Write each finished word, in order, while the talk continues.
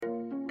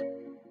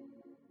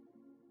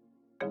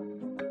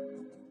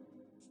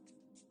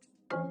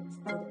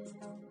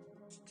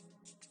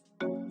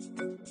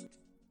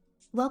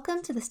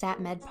Welcome to the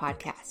STATMed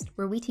podcast,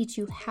 where we teach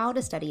you how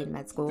to study in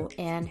med school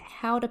and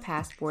how to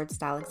pass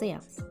board-style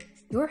exams.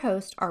 Your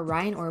hosts are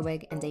Ryan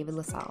Orwig and David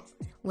LaSalle,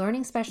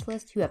 learning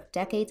specialists who have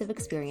decades of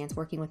experience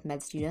working with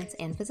med students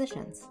and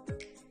physicians.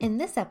 In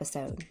this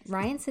episode,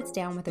 Ryan sits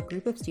down with a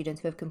group of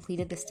students who have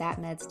completed the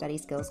STATMed Study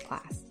Skills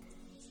class.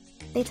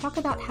 They talk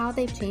about how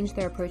they've changed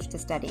their approach to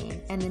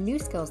studying and the new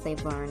skills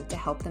they've learned to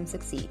help them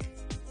succeed.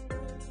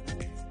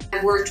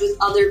 I've worked with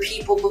other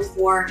people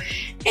before,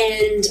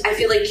 and I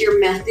feel like your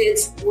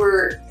methods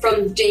were,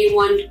 from day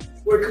one,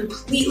 were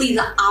completely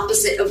the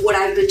opposite of what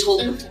I've been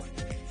told before.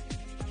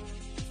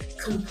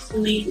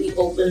 Completely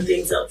opened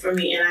things up for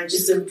me, and I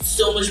just am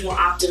so much more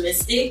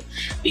optimistic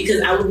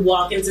because I would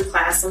walk into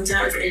class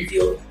sometimes and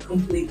feel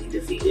completely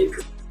defeated.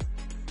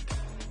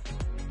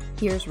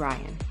 Here's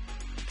Ryan.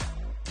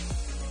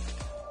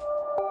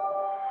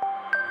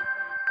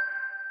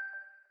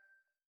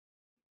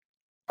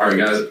 All right,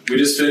 guys, we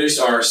just finished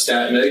our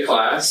StatMed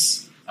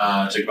class.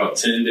 It took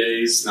about 9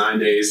 days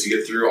to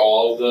get through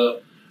all of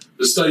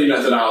the study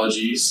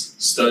methodologies,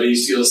 study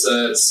skill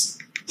sets,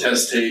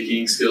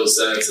 test-taking skill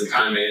sets, and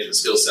time management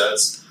skill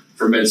sets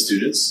for med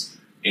students.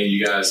 And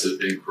you guys have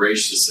been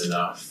gracious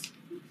enough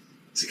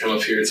to come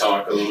up here and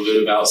talk a little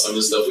bit about some of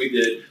the stuff we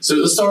did. So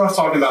let's start off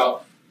talking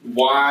about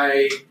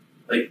why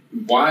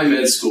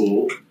med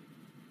school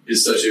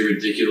is such a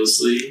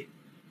ridiculously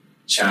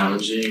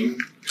challenging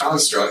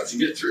construct to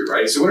get through,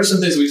 right? So what are some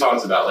things we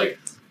talked about, like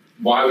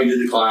why we did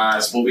the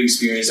class, what we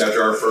experienced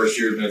after our first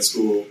year of med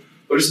school?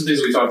 What are some things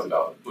we talked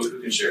about?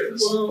 Who can share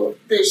this? Well,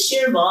 the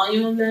sheer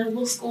volume of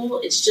medical school,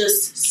 it's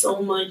just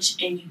so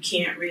much, and you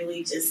can't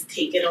really just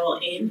take it all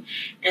in.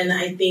 And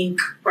I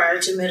think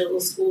prior to medical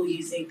school,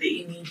 you think that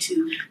you need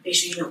to make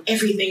sure you know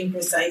everything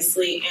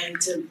precisely, and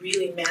to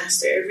really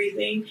master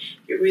everything,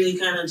 you're really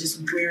kind of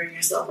just wearing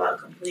yourself out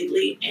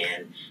completely,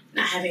 and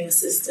not having a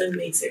system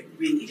makes it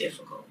really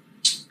difficult.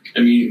 I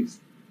mean,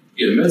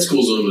 med school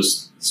is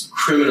almost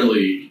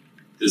criminally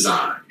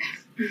designed.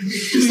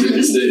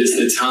 It's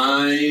the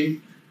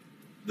time,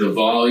 the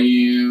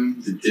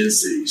volume, the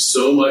density,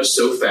 so much,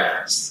 so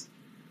fast.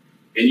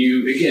 And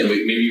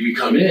maybe we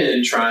come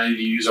in trying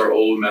to use our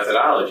old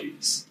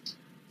methodologies.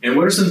 And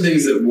what are some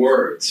things that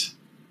worked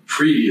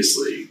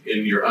previously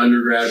in your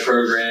undergrad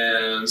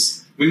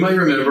programs? We might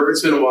remember,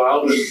 it's been a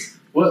while, but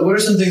what are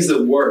some things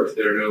that worked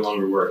that are no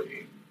longer working?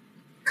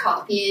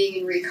 Copying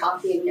and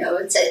recopying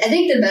notes. I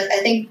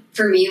think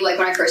for me, like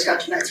when I first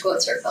got to med school,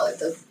 it sort of felt like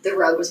the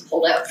rug was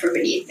pulled out from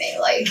beneath me.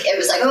 Like it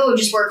was like, oh,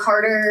 just work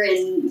harder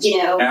and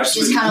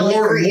Absolutely. just kind of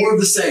more of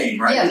the same,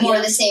 right? Yeah, more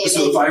of the same.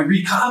 So if I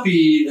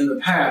recopied in the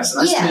past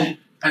and I spent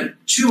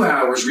 2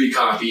 hours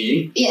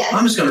recopying,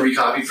 I'm just going to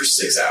recopy for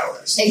 6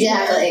 hours.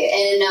 Exactly.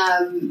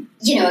 And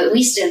at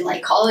least in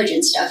like college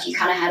and stuff, you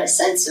kind of had a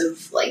sense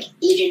of like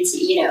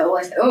agency.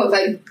 Like, if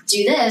I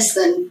do this,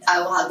 then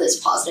I will have this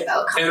positive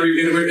outcome. And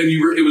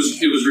it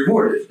was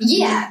rewarded.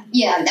 Yeah.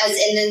 And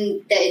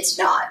then it's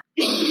not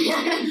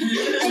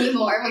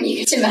anymore when you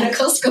get to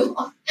medical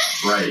school.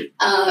 Right.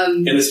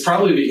 And it's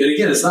probably, and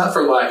again, it's not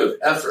for lack of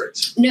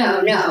effort.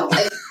 No. No.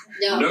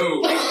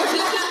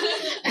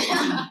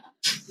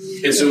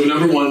 And so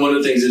one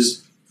of the things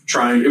is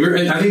trying,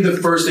 and I think the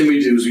first thing we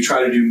do is we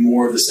try to do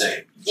more of the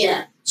same.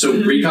 Yeah. So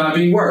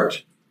recopying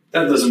worked.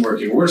 That doesn't work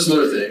anymore. What are some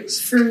other things?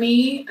 For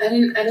me, I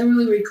didn't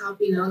really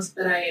recopy notes,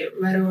 but I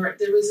read over.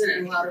 There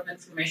wasn't a lot of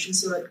information,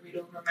 so I'd read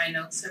over my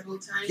notes several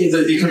times.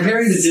 Yeah,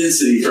 comparing the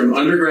density from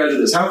undergrad to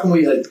this, how can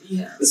we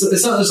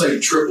it's not just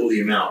like triple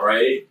the amount,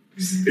 right?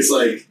 Mm-hmm. It's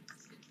like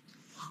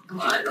a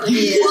lot.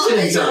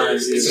 10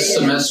 times. It's a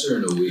semester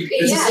in a week.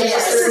 It's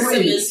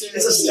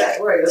a step,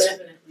 right?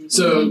 Definitely.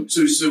 So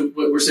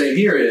what we're saying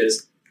here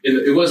is,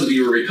 it wasn't that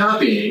you were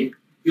recopying,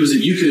 it was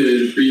that you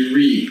could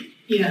reread.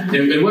 Yeah.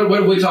 And what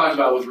have we talked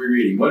about with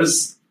rereading? What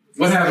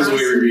happens when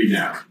we reread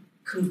now?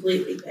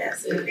 Completely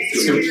passive.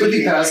 It's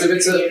completely passive.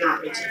 It's a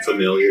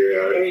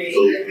familiarity.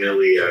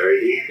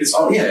 It's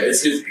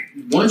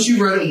once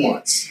you read it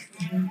once,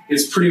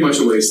 it's pretty much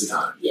a waste of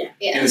time. Yeah.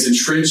 And it's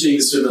entrenching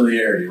this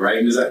familiarity,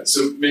 right?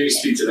 So maybe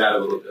speak to that a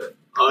little bit.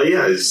 Oh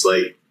yeah, it's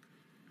like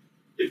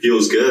it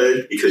feels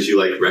good because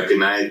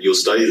you'll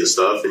study the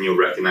stuff and you'll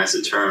recognize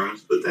the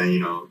terms, but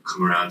then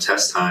come around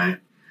test time,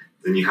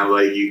 then you have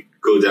you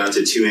go down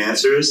to 2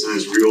 answers, and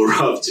it's real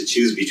rough to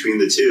choose between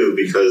the two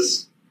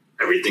because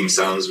everything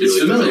sounds really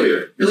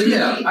familiar. You're like,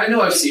 yeah, I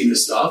know I've seen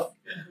this stuff.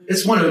 Yeah.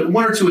 It's one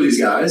or two of these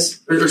guys,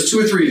 or there's 2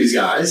 or 3 of these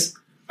guys.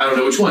 I don't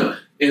know which one. And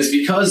it's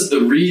because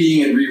the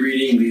reading and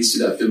rereading leads to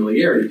that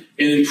familiarity.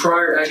 And in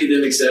prior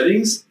academic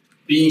settings,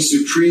 being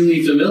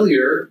supremely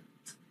familiar,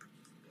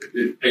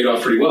 it paid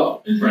off pretty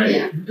well, right?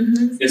 Yeah.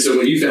 Mm-hmm. And so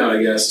what you found,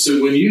 I guess,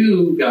 when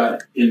you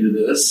got into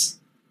this,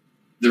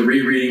 the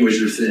rereading was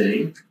your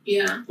thing.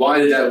 Yeah. Why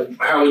did that?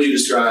 How would you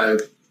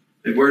describe?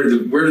 Where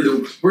did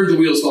the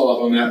wheels fall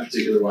off on that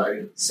particular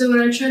wagon? So what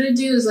I tried to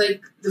do is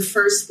the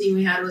first thing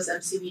we had was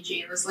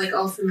MCBG. It was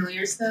all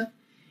familiar stuff,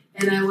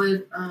 and I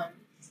would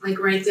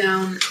write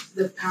down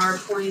the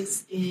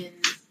PowerPoints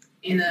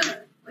in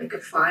a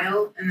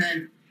file, and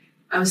then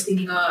I was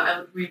thinking, I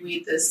would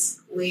reread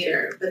this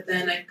later, but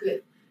then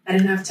I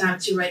didn't have time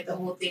to write the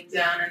whole thing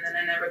down, and then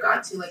I never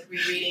got to like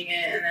rereading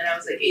it, and then I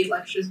was like 8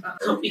 lectures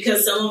behind.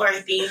 Because some of our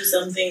themes,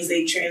 some things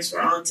they transfer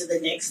on to the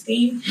next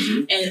theme,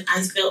 and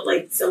I felt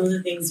like some of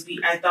the things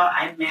I thought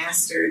I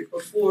mastered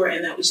before,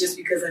 and that was just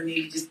because I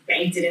maybe just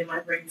banked it in my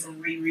brain from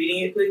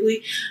rereading it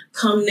quickly.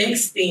 Come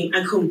next theme,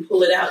 I couldn't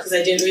pull it out because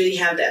I didn't really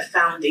have that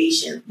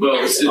foundation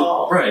at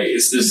all. Right.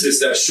 It's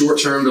that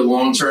short term to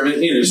long term,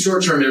 and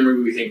short term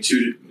memory we think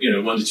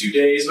 1 to 2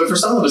 days, but for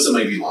some of us it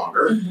might be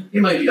longer.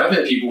 It might be. I've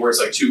met people where it's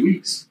like 2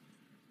 weeks,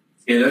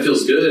 and that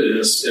feels good in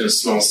a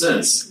small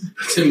sense.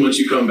 But then once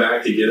you come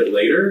back to get it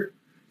later,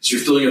 so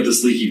you're filling up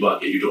this leaky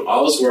bucket. You do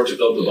all this work to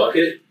fill up the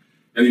bucket,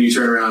 and then you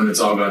turn around and it's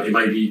all gone. It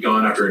might be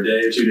gone after a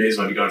day or 2 days.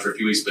 It might be gone for a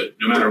few weeks. But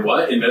no matter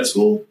what, in med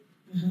school,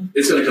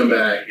 it's going to come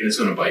back and it's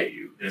going to bite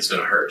you and it's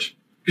going to hurt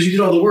because you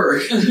did all the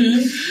work and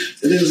then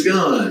it's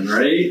gone.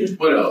 Right?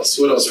 What else?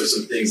 What else are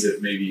some things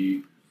that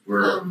maybe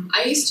were?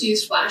 I used to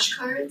use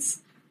flashcards.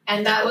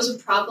 And that was a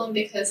problem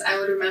because I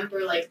would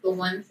remember like the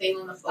one thing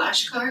on the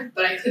flashcard,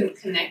 but I couldn't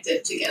connect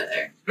it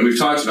together. And we've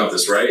talked about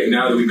this, right? And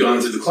now that we've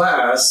gone through the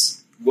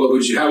class,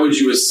 how would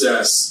you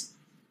assess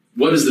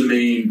what is the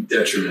main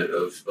detriment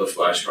of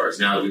flashcards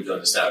now that we've done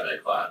the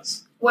STATMed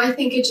class? Well, I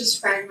think it just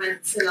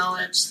fragments the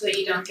knowledge so that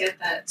you don't get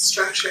that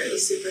structure, the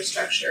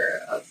superstructure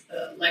of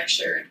the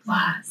lecture in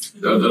class.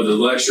 The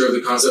lecture of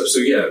the concept. So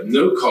yeah,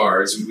 note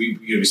cards,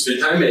 we spend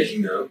time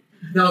making them.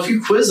 Now, if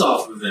you quiz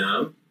off of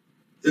them,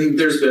 then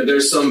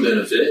there's some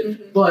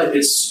benefit, but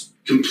it's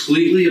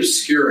completely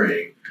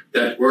obscuring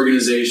that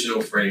organizational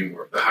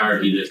framework, the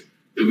hierarchy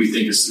that we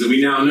think that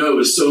we now know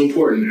is so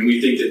important, and we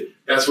think that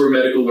that's where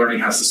medical learning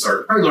has to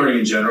start, or learning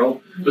in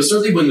general, but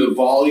certainly when the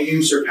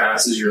volume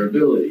surpasses your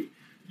ability,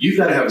 you've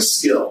got to have a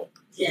skill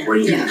where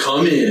you can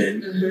come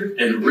in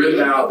and rip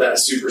out that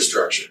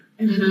superstructure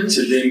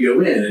to then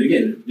go in. And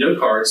again, note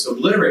cards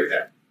obliterate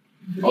that.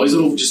 All these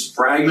little just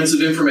fragments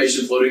of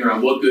information floating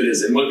around. What good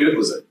is it? And what good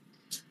was it?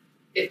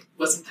 It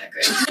wasn't that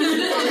great.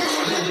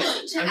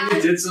 I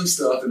did some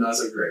stuff, and I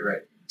was like, great,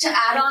 right. To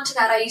add on to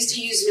that, I used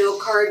to use note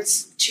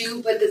cards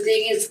too, but the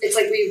thing is, it's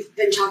like we've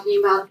been talking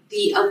about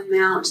the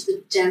amount,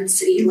 the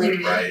density. Like,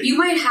 you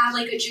might have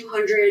like a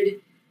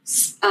 200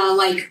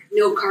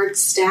 note card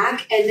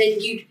stack, and then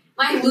you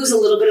might lose a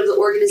little bit of the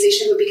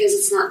organization, but because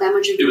it's not that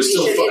much information, it was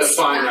still a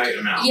finite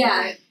amount.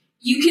 Yeah,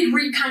 you could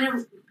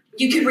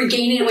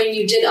regain it when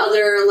you did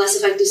other less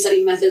effective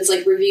study methods,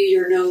 like review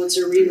your notes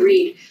or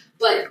reread.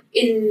 But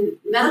in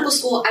medical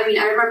school, I mean,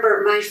 I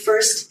remember my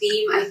first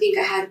theme, I think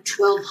I had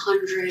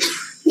 1,200.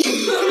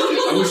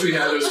 I wish we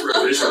had those for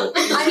a visual.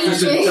 I mean, just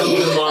to dump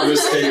them on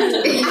this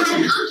table. I had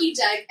an Anki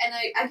deck, and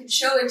I could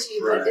show it to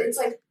you, but it's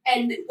like,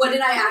 and what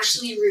did I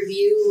actually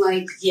review?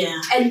 Like,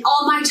 and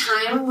all my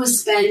time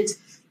was spent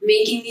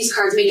making these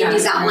cards, making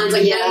these outlines.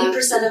 Like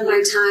 90% of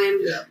my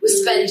time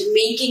was spent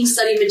making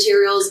study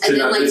materials, and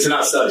then to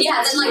not study.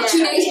 Yeah, then like 2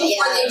 days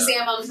before the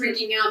exam, I'm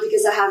freaking out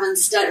because I haven't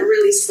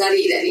really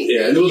studied anything.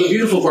 Yeah, and the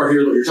beautiful part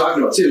here, what you're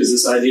talking about too, is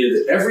this idea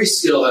that every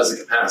skill has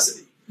a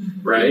capacity,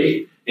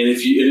 right? And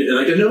if you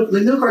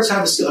note cards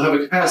have a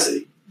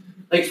capacity,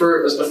 like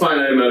for a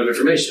finite amount of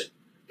information.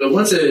 But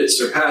once it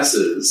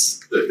surpasses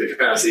the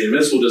capacity, and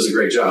med school does a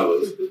great job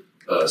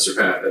of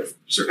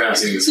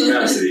surpassing this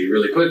capacity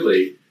really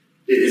quickly.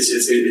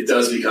 It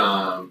does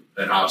become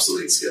an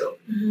obsolete skill,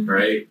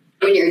 right?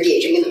 When you're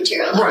engaging in the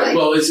material, right?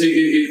 Well, it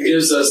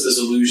gives us this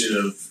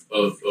illusion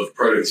of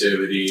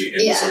productivity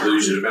and this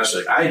illusion of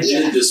mastery. Like, I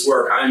did this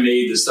work, I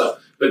made this stuff,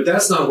 but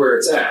that's not where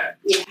it's at.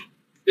 Yeah,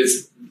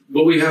 it's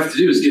what we have to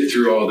do is get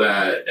through all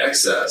that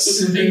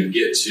excess and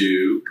get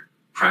to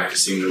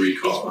practicing the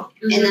recall.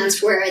 And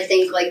that's where I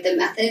think like the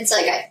methods,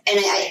 like I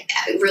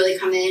really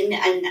come in,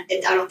 and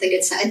I think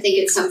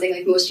it's something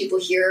like most people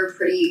here are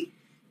pretty.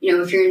 You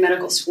know, if you're in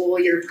medical school,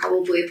 you're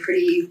probably a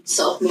pretty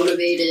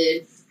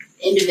self-motivated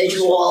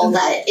individual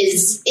that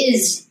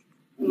is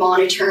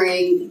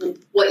monitoring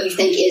what you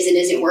think is and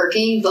isn't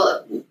working.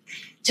 But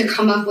to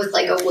come up with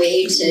like a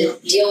way to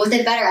deal with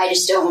it better, I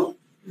just don't.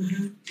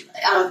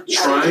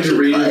 Trying to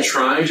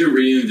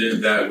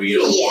reinvent that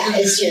wheel. Yeah,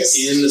 it's just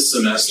in the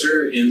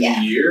semester, in the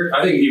year.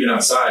 I think even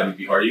outside would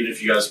be hard. Even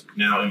if you guys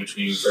now in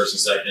between first and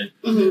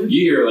second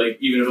year, like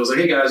even if it was like,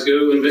 hey guys,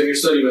 go invent your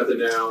study method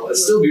now, it'd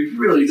still be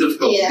really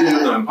difficult to do,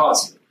 if not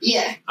impossible.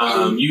 Yeah.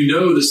 You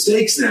know the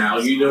stakes now.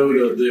 You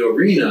know the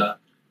arena,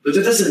 but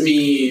that doesn't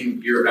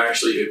mean you're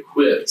actually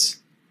equipped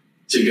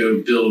to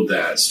go build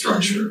that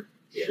structure.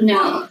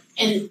 No,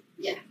 and.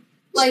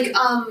 Like,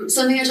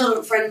 something I told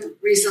a friend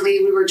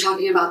recently, we were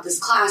talking about this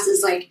class,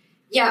 is like,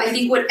 I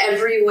think what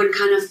everyone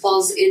kind of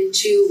falls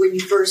into when you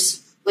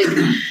first, like,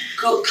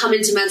 come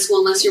into med school,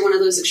 unless you're one of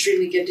those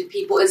extremely gifted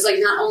people, is like,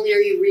 not only are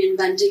you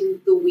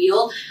reinventing the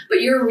wheel,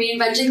 but you're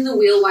reinventing the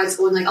wheel while it's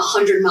going like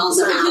 100 miles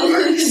an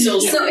hour.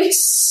 So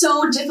it's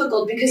so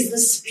difficult because the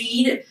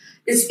speed,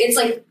 it's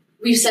like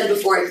we've said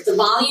before, it's the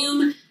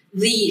volume,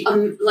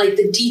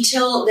 the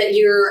detail that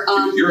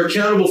you're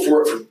accountable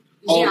for it from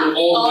all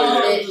the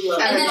way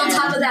down. And then on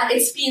top of that,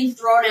 it's being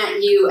thrown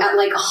at you at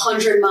like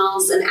 100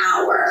 miles an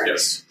hour.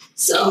 Yes.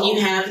 So And you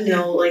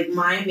have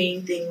my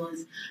main thing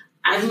was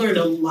I've learned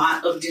a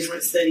lot of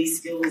different study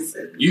skills.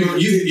 And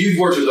You've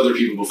worked with other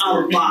people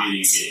before. A lot.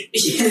 Meeting.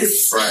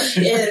 Yes. Right.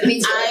 And Me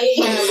too. I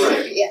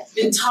Yeah. have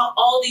been taught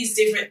all these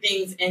different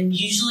things, and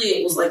usually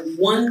it was like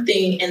one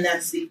thing, and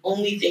that's the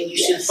only thing you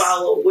should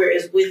follow.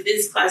 Whereas with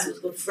this class, it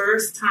was the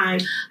first time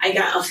I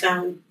got a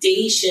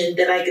foundation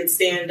that I could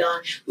stand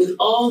on with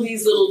all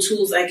these little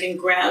tools I can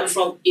grab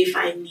from if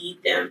I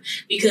need them.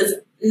 Because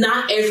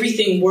not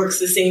everything works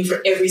the same for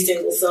every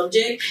single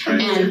subject. Right.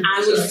 And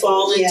I would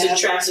fall into Yeah.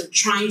 traps of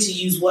trying to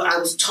use what I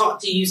was taught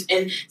to use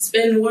and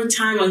spend more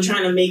time on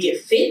trying to make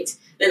it fit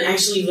than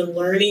actually even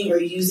learning or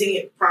using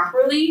it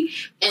properly.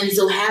 And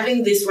so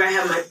having this where I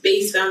have my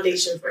base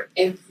foundation for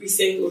every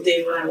single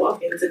day when I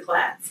walk into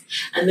class.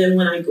 And then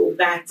when I go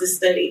back to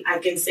study, I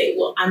can say,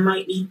 well, I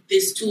might need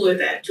this tool or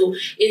that tool.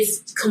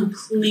 It's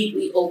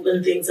completely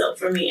opened things up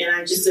for me. And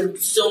I just am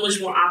so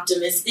much more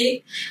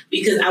optimistic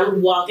because I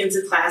would walk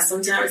into class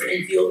sometimes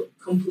and feel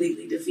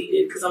completely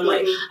defeated because I'm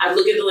like, I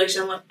look at the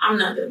lecture, I'm like, I'm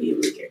not going to be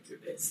able to get through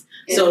this.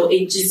 Yeah. So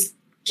it just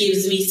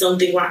gives me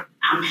something where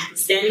I'm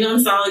standing on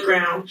solid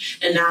ground,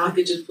 and now I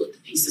could just put the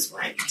pieces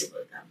where I need to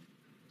put them.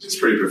 It's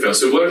pretty profound.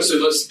 So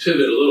let's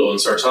pivot a little and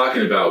start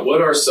talking about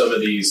what are some of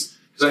these,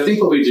 because I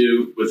think what we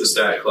do with the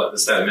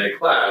StatMed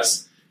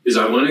class is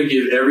I want to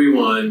give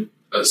everyone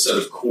a set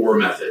of core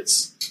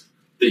methods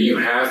that you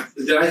have,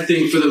 that I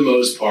think for the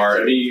most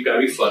part, I mean, you've got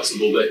to be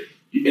flexible, but,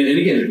 and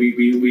again,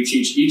 we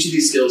teach each of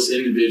these skills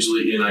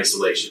individually in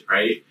isolation,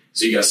 right?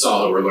 So you got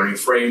solid, we're learning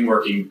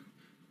frameworking,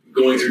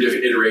 going through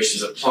different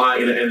iterations,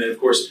 applying it, and then, of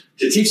course,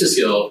 to teach a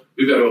skill,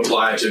 we've got to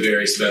apply it to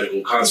various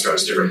medical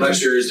constructs, different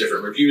lectures,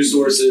 different review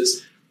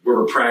sources, where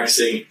we're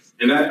practicing.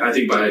 And that, I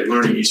think, by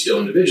learning each skill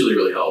individually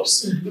really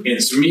helps. Mm-hmm. And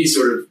it's for me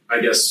sort of,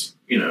 I guess,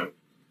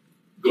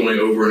 going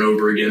over and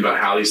over again about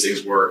how these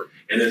things work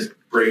and then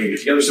bringing it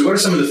together. So what are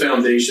some of the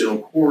foundational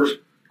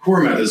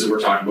core methods that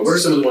we're talking about? What are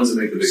some of the ones that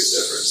make the biggest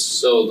difference?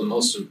 So the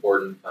most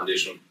important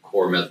foundational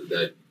core method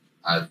that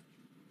I've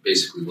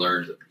basically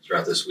learned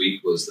throughout this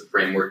week was the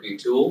frameworking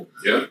tool.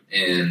 Yeah.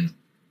 And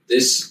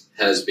this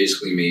has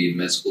basically made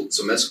med school,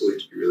 so med school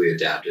has to be really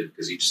adapted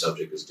because each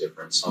subject is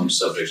different. Some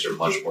subjects are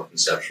much more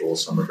conceptual,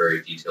 some are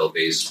very detail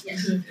based.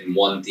 Mm-hmm. In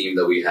one theme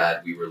that we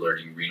had, we were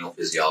learning renal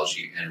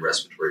physiology and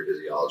respiratory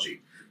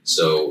physiology.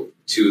 So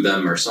two of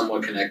them are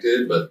somewhat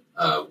connected, but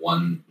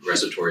one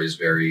respiratory is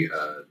very,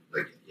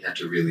 you have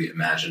to really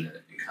imagine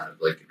it and kind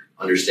of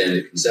understand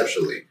it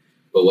conceptually.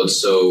 But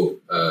what's so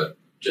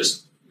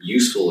just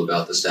useful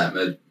about the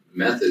StatMed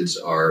methods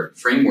are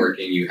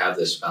frameworking. You have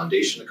this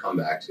foundation to come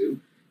back to,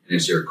 and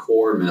it's your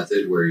core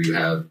method where you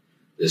have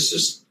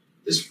this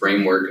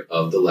framework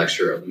of the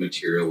lecture, of the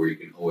material, where you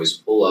can always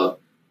pull up,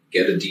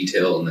 get a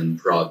detail, and then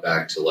draw it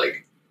back to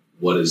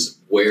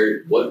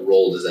what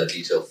role does that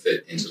detail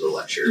fit into the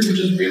lecture, which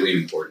is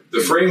really important. The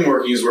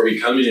frameworking is where we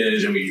come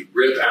in and we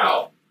rip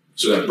out,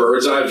 so that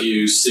bird's eye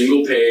view,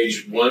 single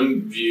page,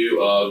 one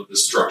view of the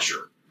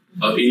structure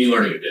of any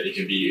learning event. It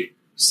can be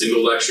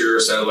single lecture,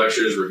 set of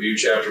lectures, review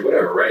chapter,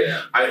 whatever, right?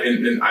 Yeah.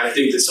 And I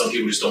think that some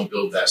people just don't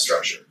build that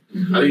structure.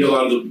 Mm-hmm. I think a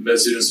lot of the med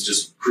students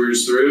just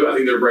cruise through. I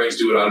think their brains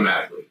do it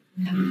automatically.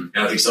 Mm-hmm. And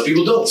I think some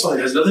people don't. It's fine.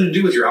 It has nothing to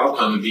do with your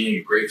outcome of being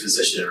a great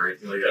physician or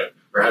anything like that,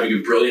 or having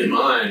a brilliant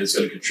mind that's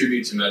going to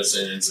contribute to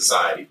medicine and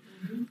society.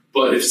 Mm-hmm.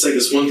 But if it's like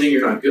this one thing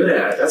you're not good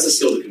at, that's a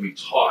skill that can be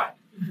taught.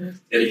 Mm-hmm.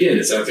 And again,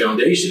 it's that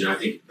foundation. And I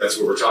think that's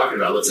what we're talking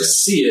about. Let's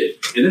just see it.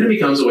 And then it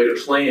becomes a way to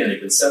plan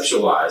and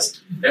conceptualize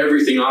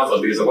everything off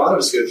of, because a lot of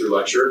us go through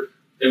lecture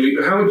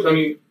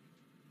and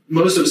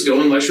most of us go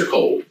in lecture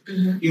cold.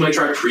 Mm-hmm. You might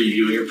try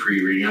previewing or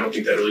pre-reading. I don't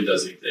think that really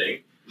does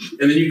anything.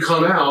 And then you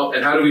come out,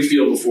 and how do we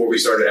feel before we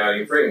started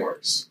adding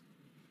frameworks?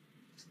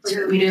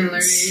 We didn't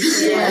learn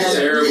anything. Yeah.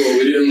 Terrible.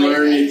 We didn't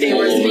learn They anything.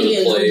 were all over the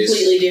speaking a place.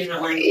 completely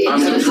different language.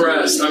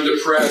 I'm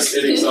depressed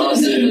and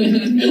exhausted.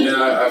 And then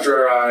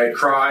after I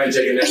cry and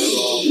take a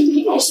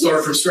nap, I'll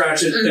start from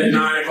scratch at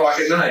 9 o'clock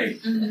at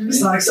night. Mm-hmm.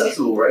 It's not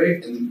acceptable,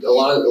 right? And a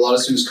lot of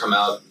students come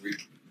out,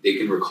 they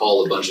can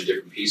recall a bunch of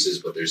different pieces,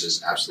 but there's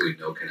just absolutely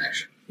no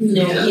connection.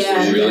 No, And that's yeah,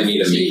 where you really that's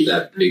need to key. make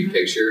that big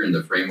picture, and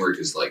the framework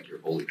is like your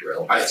holy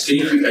grail. I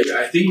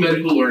think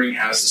medical learning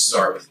has to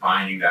start with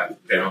finding that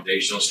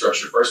foundational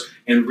structure first,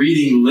 and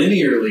reading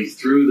linearly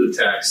through the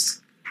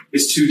text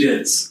is too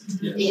dense.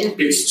 Yeah.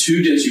 It's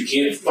too dense. You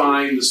can't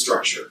find the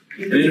structure.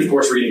 And then, of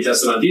course, we're getting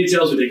tested on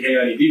details. We think, hey,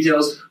 I need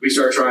details. We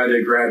start trying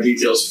to grab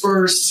details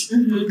first.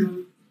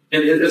 Mm-hmm.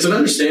 And it's an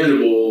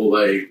understandable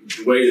way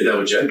that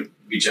would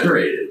be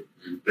generated.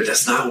 But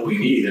that's not what we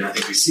need. And I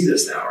think we see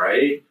this now,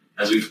 right?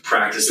 As we've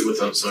practiced it with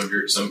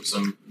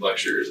some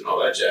lectures and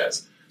all that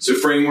jazz. So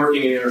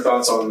frameworking, any other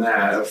thoughts on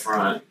that up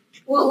front?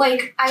 Well,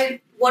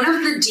 one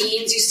of the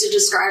deans used to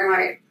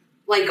describe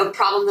a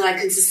problem that I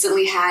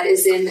consistently had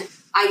is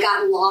I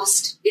got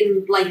lost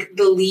in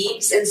the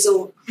leaves, and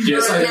so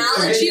Yes, her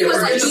analogy was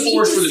forget you the need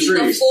forest to for the see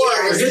trees. the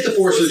forest. Forget the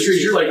forest for the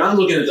trees. You're like, I'm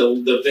looking at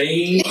the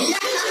vein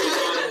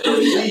of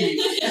the leaf.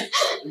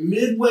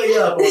 midway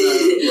up on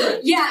that. Right.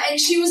 Yeah, and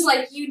she was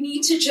like, you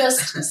need to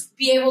just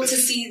be able to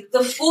see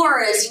the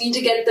forest. You need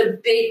to get the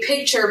big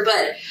picture.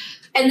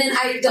 And then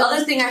the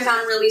other thing I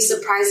found really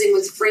surprising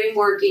with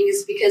frameworking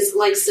is because,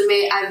 like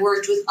Samay, I've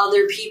worked with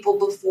other people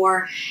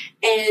before,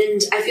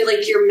 and I feel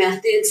like your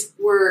methods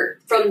were,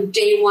 from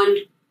day one,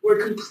 were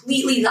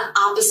completely the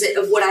opposite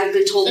of what I've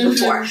been told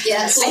before.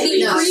 Yes, I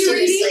think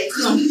pre-reading,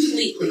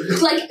 completely.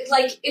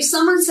 like if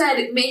someone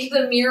said, make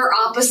the mirror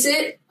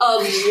opposite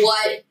of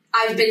what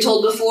I've been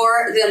told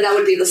before, then that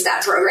would be the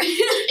STAT program.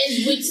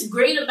 And what's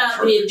great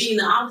about it being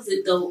the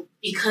opposite, though,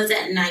 because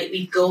at night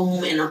we go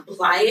home and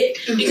apply it.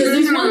 Because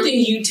there's one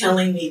thing you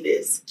telling me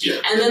this,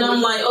 and then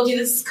I'm like, okay,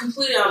 this is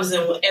completely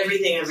opposite of what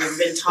everything I've ever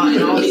been taught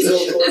in all these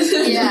little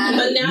courses. Yeah.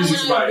 But now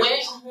when I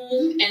went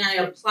home and I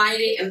applied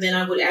it, and then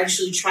I would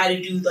actually try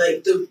to do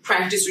like the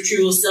practice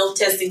retrieval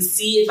self-testing,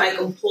 see if I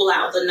can pull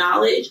out the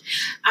knowledge,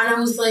 and I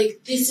was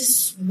like, this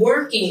is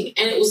working.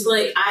 And it was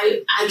like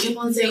I kept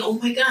on saying, oh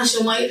my gosh,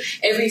 I'm like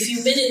every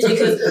few minutes,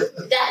 because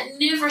that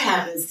never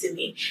happens to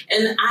me.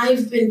 And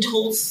I've been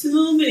told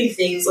so many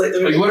things like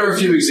what are a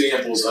few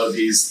examples of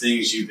these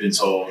things you've been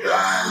told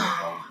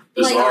that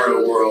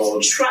bizarre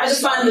world? Try to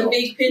find the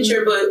big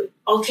picture, but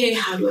okay,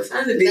 how do I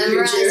find the big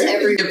Memorize picture?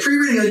 everything.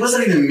 Pre-reading, like, what does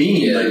that even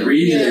mean? Like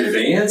reading in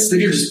advance? Then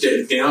you're just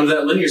down to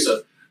that linear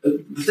stuff.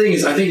 The thing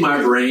is, I think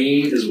my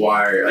brain is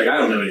wired. Like, I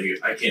don't know anything.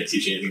 I can't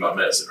teach anything about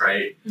medicine,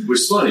 right?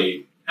 Which is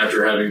funny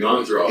after having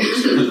gone through all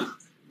this.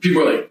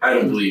 People are like, I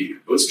don't believe you.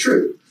 But it's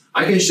true.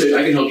 I can show you,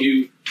 I can help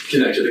you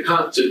connect to the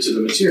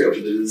material,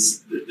 to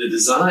the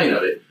design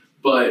of it.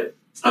 But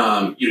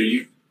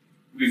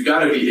we've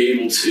got to be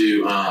able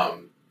to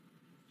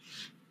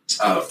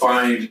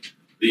find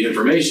the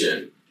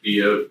information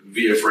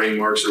via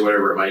frameworks or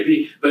whatever it might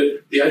be.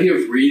 But the idea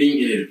of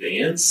reading in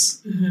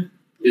advance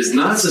is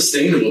not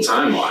sustainable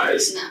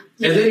time-wise. No.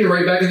 And then you're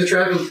right back in the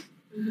trap of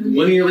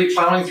linearly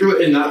plowing through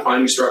it and not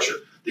finding structure.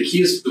 The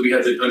key is that we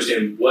have to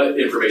understand what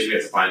information we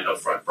have to find up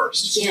front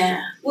first.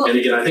 Yeah. Well, and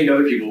again, I think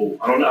other people,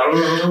 I don't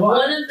know why.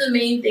 One of the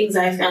main things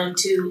I found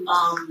too,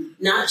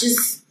 not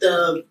just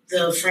the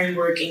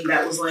frameworking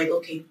that was like,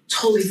 okay,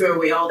 totally throw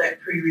away all that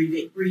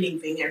pre-reading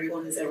thing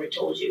everyone has ever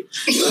told you.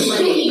 But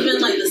like,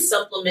 even like the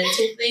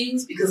supplemental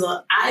things, because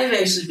I've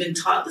actually been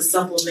taught the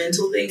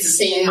supplemental things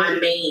is my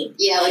main.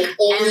 Yeah, like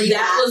only and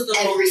that was the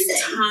everything.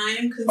 most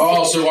time consuming.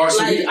 Oh, so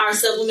our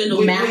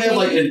supplemental mapping. We have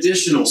like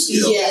additional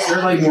skills. Yeah.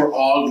 They're like more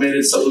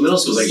augmented supplemental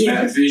skills,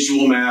 like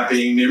visual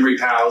mapping, memory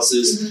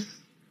palaces.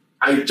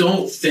 I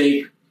don't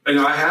think, and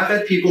I have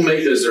had people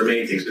make those their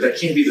main things, but that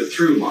can't be the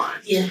through line.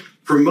 Yeah.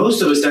 For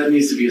most of us, that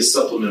needs to be a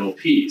supplemental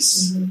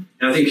piece. And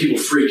I think people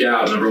freak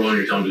out, number one,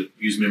 you're telling them to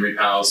use memory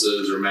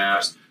palaces or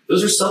maps.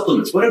 Those are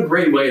supplements. What a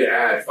great way to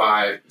add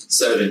 5,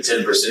 7,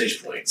 10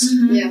 percentage points.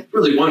 Yeah.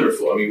 Really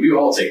wonderful. I mean, we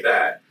all take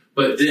that.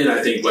 But then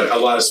I think what a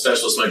lot of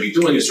specialists might be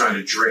doing is trying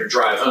to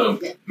drive home,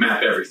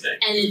 map everything.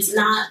 And it's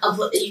not,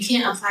 you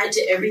can't apply it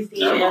to everything.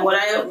 No. And what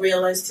I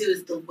realized too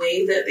is the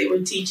way that they were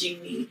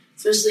teaching me,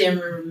 especially I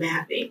remember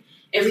mapping,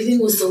 everything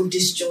was so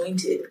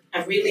disjointed.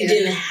 I really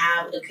didn't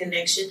have a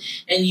connection.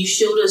 And you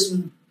showed us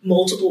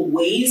multiple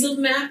ways of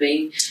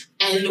mapping.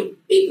 And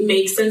it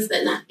makes sense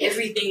that not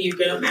everything you're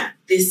going to map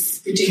this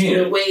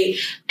particular way.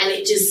 And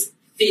it just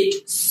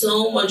fit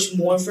so much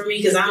more for me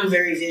because I'm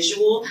very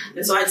visual.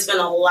 And so I'd spend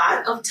a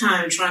lot of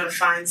time trying to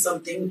find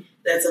something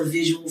that's a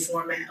visual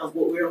format of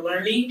what we're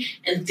learning.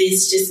 And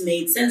this just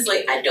made sense.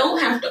 Like, I don't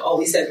have to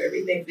always have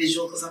everything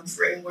visual because I'm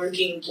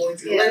frameworking and going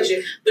through the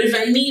lecture. But if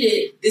I need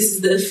it, this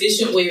is the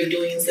efficient way of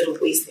doing it instead of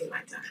wasting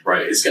my time.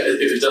 Right. If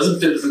it doesn't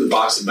fit within the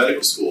box of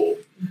medical school,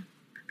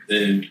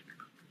 then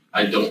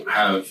I don't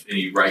have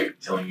any right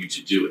telling you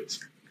to do it.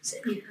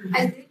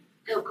 I think,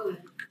 go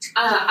ahead.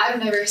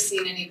 I've never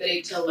seen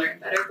anybody to learn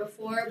better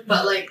before,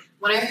 but like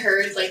when I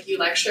heard like you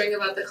lecturing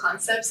about the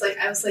concepts, like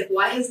I was like,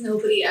 why has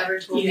nobody ever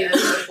told me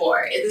this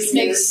before? This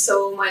makes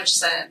so much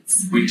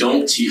sense. We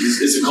don't teach.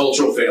 It's a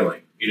cultural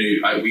failing.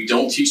 We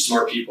don't teach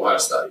smart people how to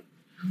study.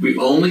 We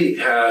only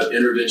have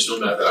interventional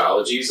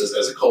methodologies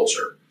as a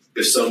culture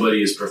if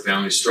somebody is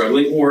profoundly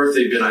struggling or if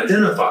they've been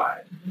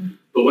identified.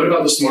 But what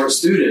about the smart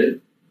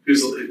student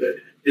who's,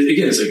 again,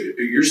 it's like,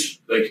 you're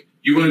like,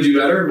 you want to do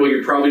better? Well,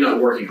 you're probably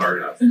not working hard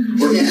enough.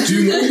 Or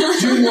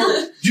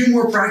do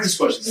more practice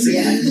questions.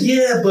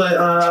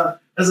 But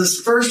as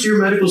a first year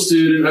medical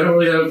student, I don't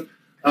really have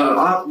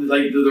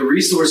the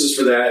resources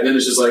for that. And then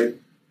it's just like,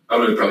 I'm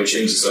going to probably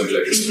change the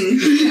subject.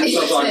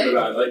 Stop talking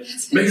about it. Like,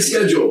 make a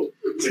schedule.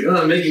 It's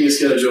like, I'm making a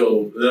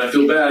schedule. And then I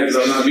feel bad because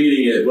I'm not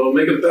meeting it. Well,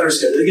 make a better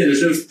schedule. Again,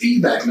 there's no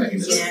feedback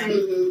mechanism.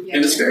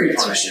 And it's very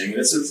punishing. And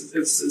it's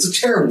a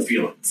terrible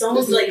feeling. It's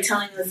almost like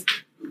telling us,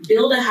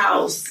 build a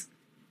house.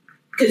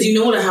 Because you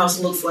know what a house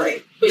looks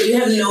like, but you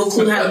have no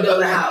clue how to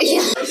build a house.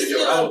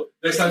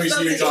 Next time you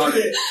see me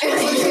talking,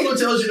 someone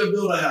tells you to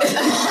build a house.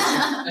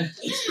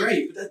 It's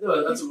great. That's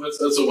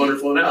a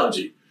wonderful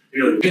analogy.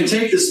 You can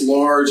take this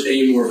large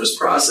amorphous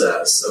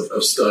process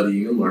of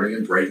studying and learning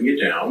and breaking it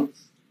down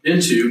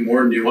into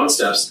more nuanced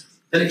steps,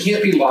 and it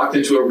can't be locked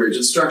into a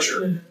rigid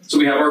structure. So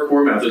we have our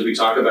core methods. We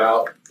talk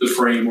about the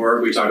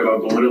framework. We talk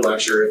about going to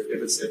lecture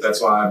if that's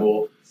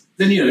viable.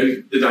 Then,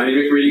 the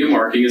dynamic reading and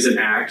marking is an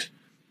act.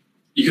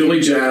 You can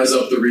only jazz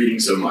up the reading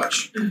so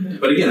much. Mm-hmm.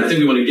 But again, I think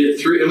we want to get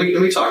through,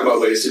 and we talk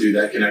about ways to do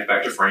that, connect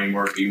back to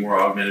framework, be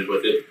more augmented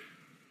with it.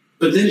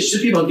 But then it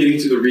should be about getting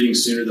through the reading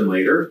sooner than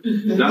later,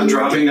 not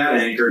dropping that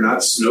anchor,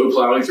 not snow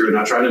plowing through it,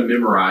 not trying to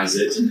memorize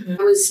it.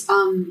 I was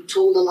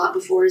told a lot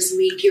before is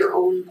make your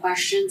own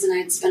questions, and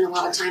I'd spend a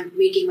lot of time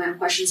making my own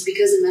questions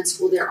because in med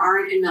school there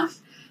aren't enough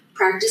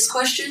practice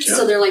questions. Yeah.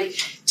 So they're like,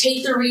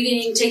 take the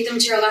reading, take the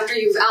material after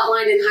you've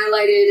outlined and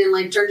highlighted and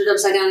like turned it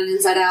upside down and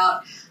inside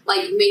out,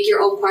 like make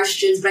your own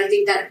questions. But I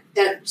think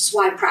that's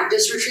why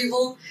practice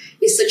retrieval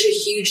is such a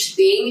huge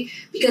thing,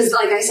 because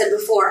like I said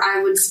before,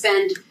 I would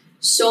spend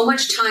so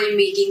much time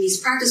making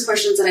these practice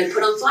questions that I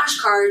put on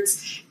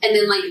flashcards and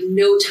then like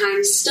no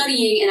time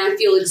studying, and I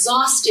feel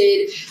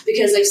exhausted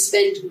because I've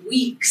spent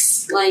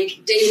weeks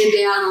like day in and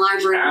day out in the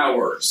library.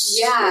 Hours.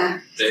 Yeah.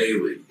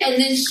 Daily. And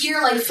then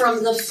here, like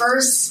from the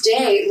first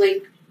day,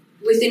 like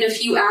within a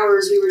few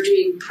hours we were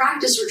doing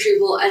practice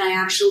retrieval and I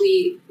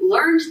actually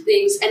learned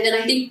things. And then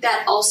I think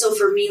that also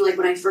for me, like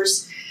when I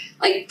first,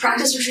 like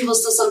practice retrieval is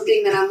still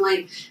something that I'm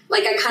like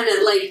I kind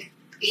of like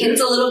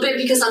hint a little bit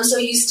because I'm so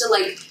used to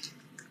like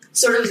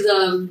sort of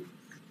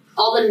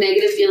all the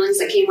negative feelings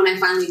that came when I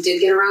finally did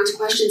get around to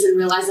questions and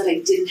realized that I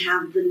didn't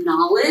have the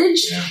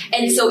knowledge. Yeah.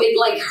 And so it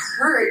like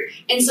hurt.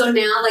 And so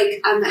now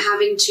like I'm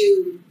having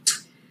to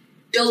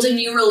build a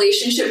new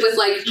relationship with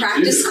like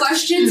practice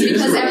questions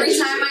because every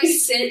time I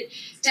sit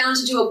down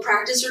to do a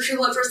practice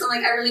retrieval, at first I'm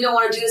like, I really don't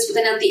want to do this. But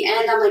then at the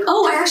end, I'm like,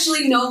 oh, I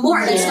actually know more.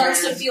 And it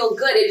starts to feel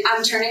good.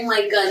 I'm turning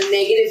like a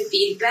negative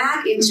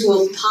feedback into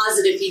a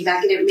positive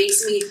feedback. And it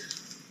makes me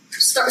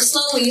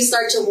slowly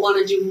start to want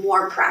to do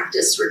more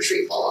practice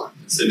retrieval.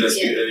 So that's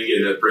and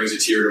again, that brings a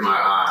tear to my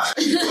eye.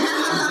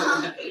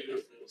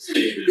 Beautiful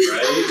statement,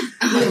 right?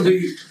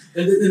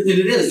 And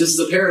it is. This is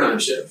a paradigm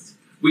shift.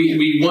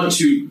 We want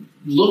to,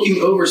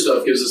 looking over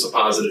stuff gives us a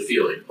positive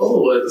feeling.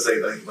 Oh, it's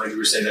like you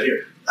were saying that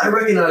here. I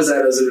recognize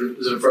that as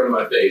in front of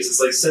my face. It's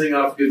like sending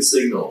off good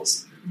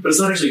signals, but it's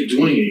not actually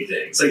doing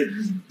anything. It's like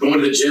going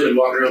to the gym and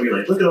walking around and being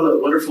like, look at all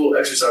that wonderful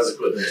exercise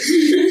equipment.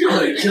 I'm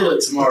going to kill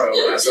it tomorrow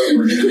when I start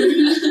working out.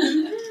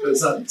 But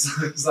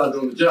it's not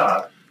doing the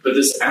job. But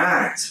this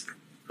act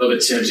of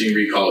attempting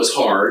recall is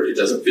hard. It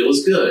doesn't feel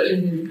as good.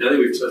 And I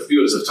think a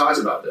few of us have talked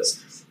about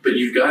this. But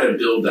you've got to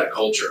build that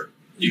culture.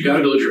 You've got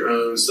to build your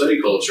own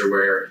study culture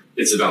where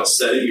it's about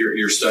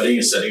you're studying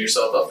and setting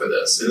yourself up for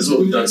this. And this is what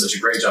we've done such a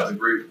great job.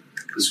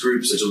 This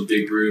group, such a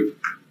big group,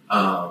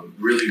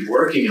 really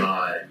working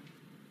on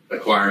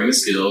acquiring the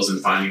skills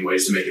and finding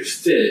ways to make it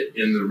fit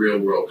in the real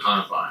world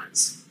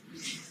confines.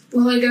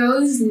 Well, like I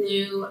always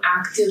knew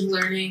active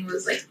learning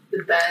was like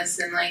the best,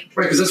 and like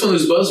right, because that's one of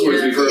those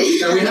buzzwords we've heard. We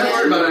have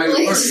heard about active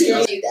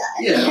learning.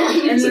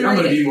 Yeah, it's like I'm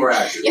going to be more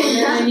active. And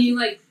then I knew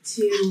like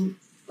to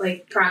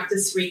like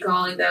practice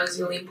recall, like that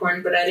was really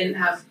important, but I didn't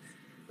have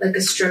like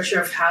a structure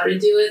of how to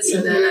do it.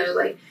 So then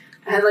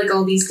I had like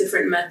all these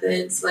different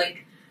methods,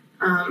 like.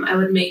 I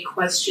would make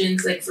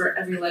questions like for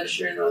every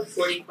lecture, and there were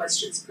 40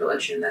 questions per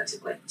lecture, and that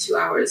took like 2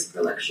 hours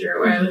per lecture.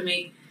 Or I would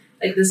make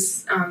like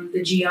this,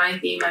 the GI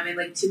theme. I made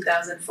like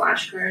 2,000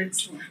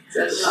 flashcards.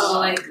 So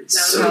I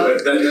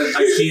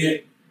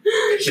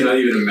cannot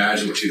even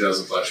imagine what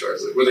 2,000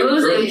 flashcards like. Were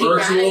they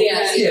virtual?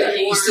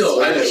 Yeah. Still,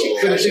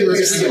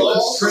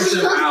 print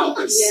them out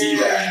and see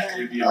that.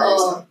 It'd be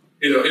amazing.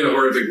 In a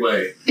horrific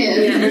way. Yeah,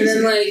 and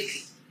then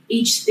like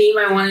each theme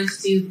I wanted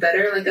to do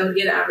better. Like I would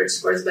get average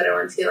scores, but I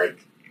wanted to get like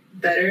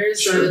better,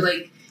 so I would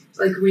like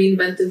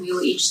reinvent the wheel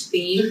each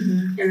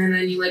theme, and then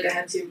I knew like I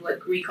had to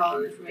like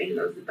recall information.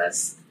 That was the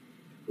best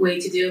way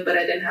to do it, but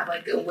I didn't have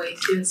like a way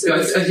to do it. So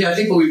I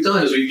think what we've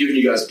done is we've given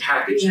you guys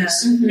packages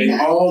and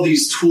all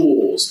these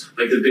tools,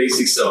 like the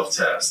basic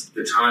self-test,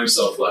 the time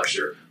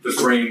self-lecture, the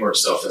framework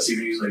self-test,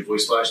 even using like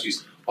voice flash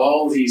keys,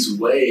 all these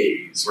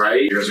ways,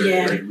 right? You guys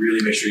are like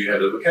really make sure you have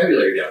the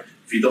vocabulary down.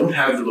 If you don't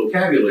have the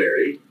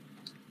vocabulary,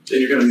 then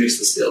you're going to mix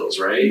the skills,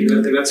 right?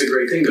 And that's a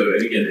great thing, though.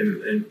 And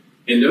again,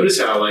 and notice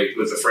how, like,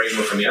 with the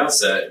framework from the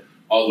outset,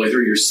 all the way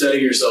through, you're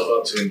setting yourself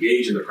up to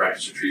engage in the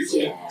practice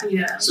retrieval.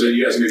 Yeah. So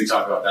you guys maybe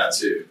talk about that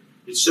too.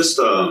 It's just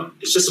a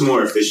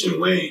more efficient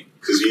way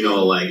because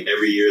like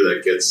every year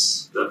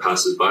that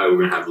passes by,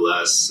 we're gonna have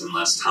less and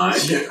less time.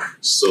 Yeah.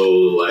 So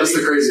like that's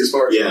the craziest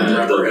part.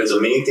 Yeah. The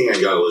main thing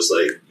I got was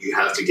like you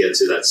have to get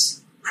to that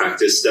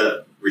practice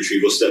step,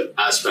 retrieval step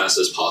as fast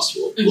as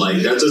possible.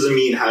 Like that doesn't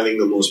mean having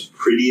the most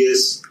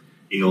prettiest.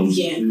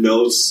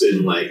 Notes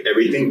and like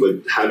everything,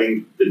 but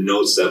having the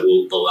notes that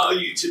will allow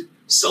you to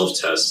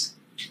self-test.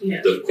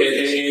 Yeah. And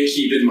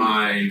keep in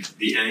mind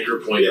the anchor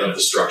point of the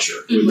structure.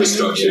 With the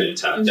structure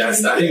intact. I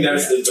think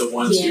that's the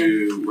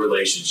 1-2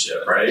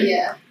 relationship, right?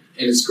 Yeah.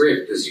 And it's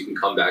great because you can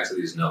come back to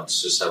these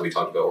notes, just how we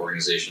talked about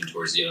organization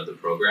towards the end of the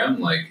program.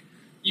 Like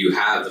you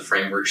have the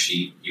framework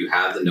sheet, you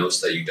have the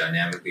notes that you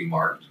dynamically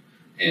marked,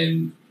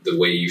 and the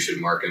way you should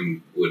mark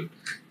them would,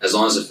 as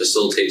long as it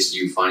facilitates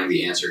you finding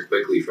the answer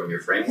quickly from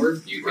your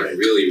framework, you can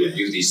really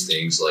review these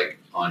things like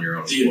on your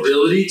own. The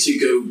ability to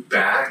go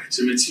back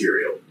to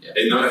material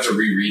and not have to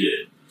reread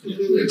it.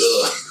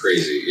 It's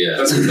crazy, yeah.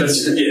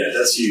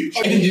 That's huge.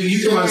 You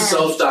can run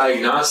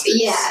self-diagnostics.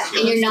 Yeah,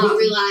 and you're not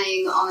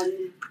relying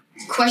on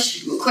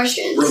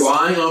questions.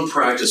 Relying on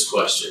practice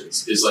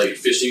questions is like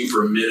fishing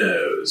for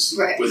minnows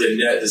with a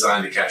net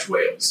designed to catch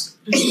whales.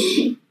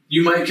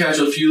 You might catch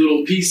a few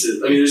little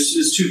pieces. I mean,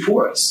 it's too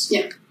porous.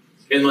 Yeah.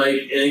 And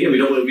again, we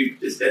don't want to be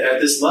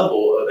at this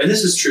level, and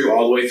this is true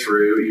all the way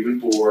through, even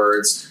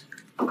boards,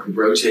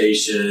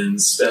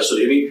 rotations,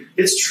 specialty. I mean,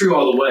 it's true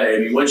all the way. I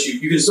mean, once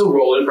you can still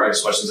roll in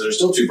practice questions that are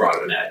still too broad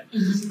of a net.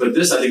 Mm-hmm. But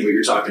this, I think, what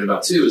you're talking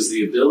about too, is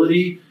the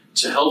ability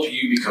to help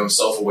you become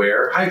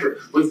self-aware,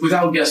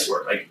 without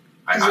guesswork. Like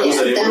I was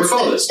unable to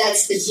recall this.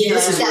 That's the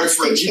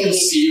change. You can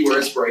see where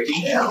it's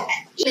breaking down.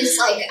 It's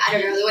like, I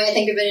don't know, the way I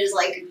think of it is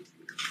like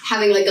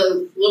having like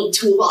a little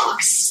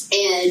toolbox,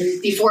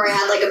 and before I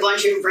had like a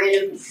bunch of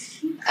random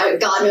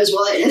God knows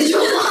what in the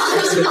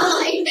toolbox.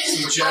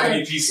 Some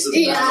jaggedy pieces of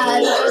metal.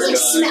 I was like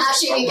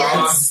smashing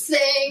against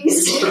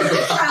things.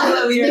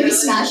 Maybe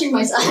smashing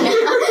myself.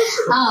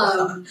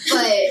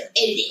 But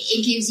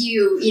it gives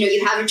you,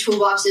 you have a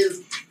toolbox of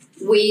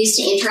ways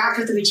to interact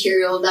with the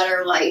material that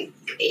are like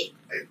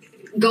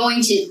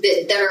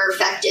that are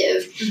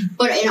effective,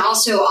 and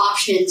also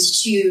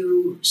options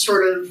to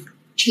sort of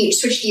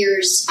switch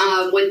gears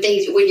when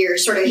you're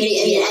sort of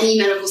hitting. I mean, any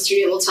medical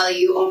student will tell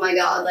you, "Oh my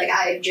God, like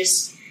I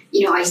just,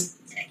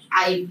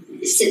 I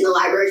sit in the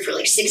library for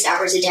like 6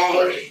 hours a day,"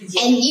 right.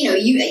 And you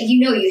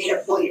hit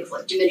a point of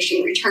like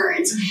diminishing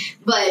returns,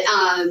 but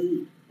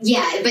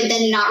but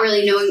then not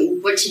really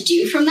knowing what to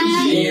do from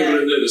that. Yeah,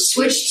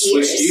 switch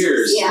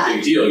gears. Yeah,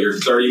 big deal. You're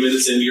 30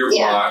 minutes into your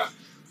block.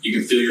 You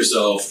can feel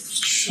yourself.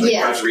 I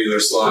have to read their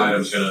slide.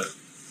 I'm just gonna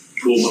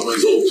pull my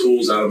old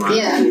tools out of my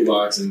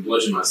toolbox and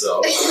bludgeon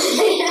myself.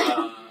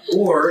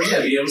 Or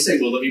be able to say,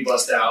 well, let me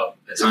bust out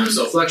a time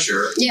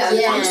self-lecture on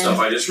the stuff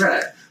I just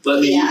read.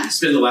 Let me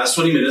spend the last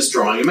 20 minutes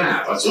drawing a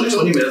map. That's only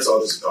 20 minutes. I'm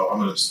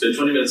going to spend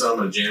 20 minutes on it. I'm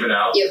going to jam it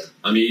out. Yep.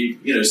 Let me,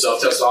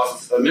 self-test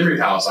off a memory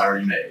palace I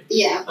already made.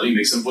 Yeah. Let me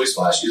make some voice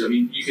flashes. I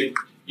mean, you can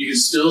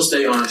still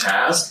stay on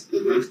task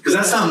because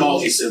that's not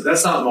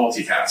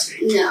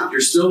multitasking. No.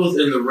 You're still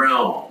within the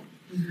realm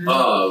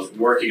of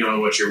working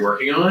on what you're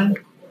working on.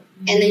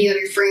 And then you have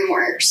your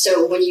framework.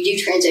 So when you do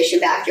transition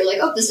back, you're like,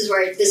 oh, this is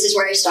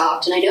where I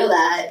stopped, and I know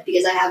that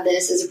because I have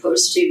this, as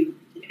opposed to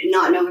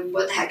not knowing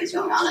what the heck is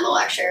going on in the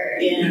lecture.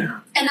 Yeah.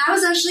 And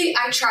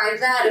I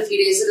tried that a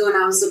few days ago, and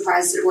I was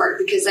surprised it worked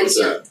because I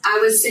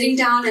was sitting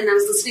down and I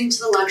was listening to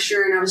the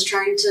lecture, and I was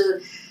trying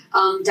to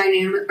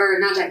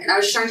I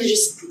was trying to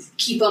just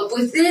keep up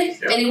with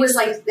it, and it was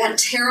like that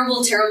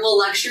terrible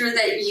lecture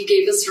that you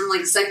gave us from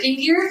like second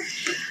year,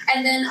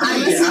 and then I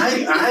was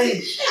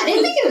I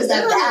didn't think it was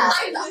that bad.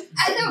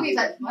 I thought we've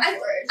had much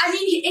worse. I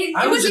mean,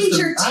 it was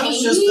entertaining. I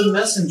was just the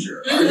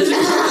messenger.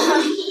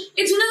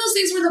 It's one of those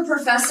things where the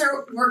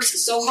professor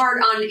works so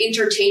hard on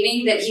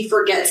entertaining that he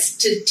forgets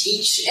to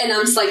teach, and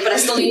I'm just like, but I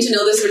still need to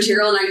know this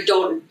material, and I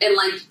don't, and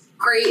like,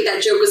 great,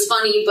 that joke was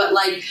funny, but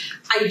like,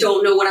 I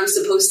don't know what I'm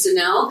supposed to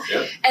know.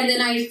 Yep. And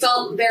then I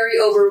felt very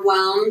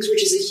overwhelmed,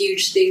 which is a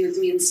huge thing with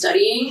me in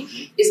studying,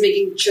 is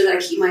making sure that I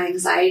keep my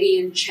anxiety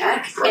in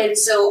check. Right. And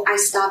so I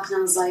stopped and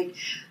I was like,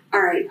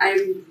 all right,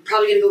 I'm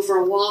probably going to go for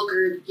a walk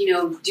or,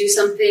 do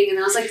something. And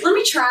I was like, let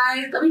me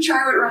try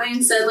what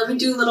Ryan said. Let me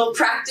do a little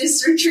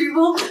practice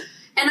retrieval.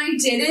 And I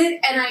did it,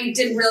 and I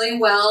did really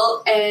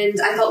well, and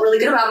I felt really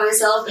good about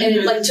myself, and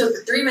it like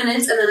took 3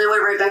 minutes, and then I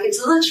went right back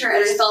into the lecture, and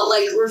I felt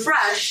like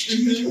refreshed.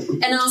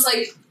 And I was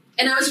like,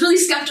 and I was really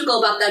skeptical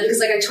about that because,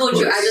 like I told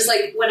you, I just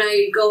like when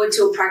I go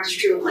into a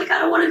practice room, I'm like, I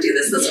don't want to do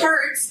this. This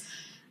hurts.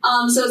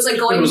 So it's like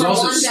going from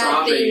one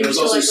bad thing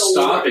to like a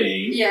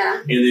stopping,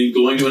 and then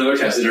going to another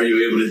test. And are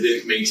you able to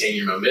then maintain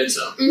your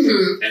momentum?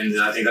 And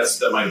I think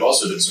that might have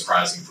also been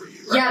surprising for you.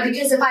 Right? Yeah,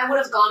 because if I would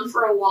have gone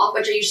for a walk,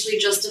 which I usually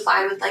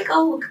justify with like,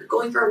 oh,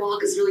 going for a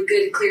walk is really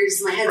good, it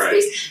clears my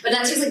headspace. But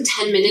that takes like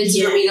 10 minutes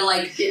for me to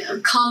like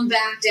come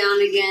back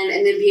down again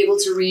and then be able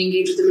to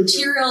re-engage with the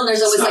material. And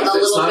there's always like a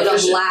little bit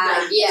of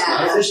lag.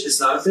 Yeah, it's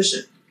not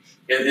efficient.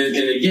 And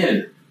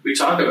again, we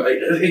talk about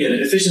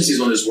efficiency is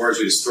one of those words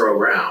we just throw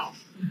around.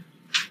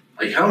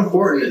 Like, how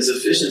important is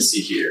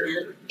efficiency here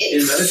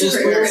in medical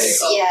school?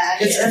 Yeah,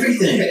 it's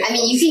everything. I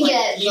mean, you can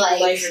get like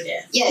life or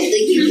death. Yeah,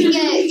 like you can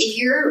get, if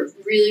you're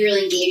really,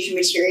 really engaged in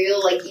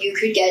material, like you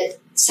could get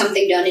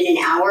something done in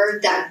an hour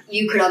that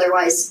you could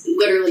otherwise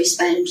literally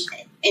spend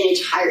an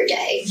entire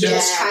day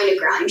just trying to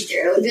grind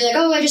through and be like,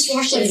 oh, I just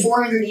watched like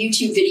 400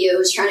 YouTube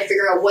videos trying to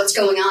figure out what's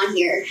going on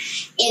here.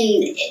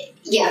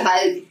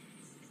 And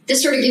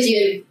this sort of gives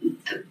you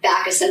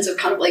back a sense of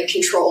kind of like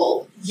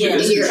control. Yeah,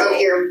 your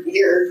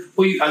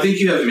Well, I think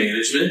you have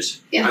management.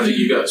 Yeah. I think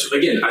you got.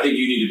 Again, I think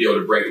you need to be able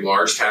to break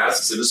large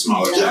tasks into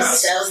smaller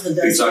tasks.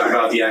 We talk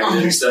about the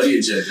academic study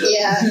agenda.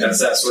 Yeah, that's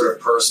that sort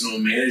of personal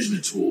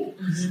management tool.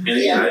 And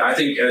again, I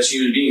think as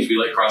human beings, we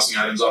like crossing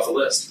items off a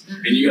list.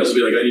 And you guys will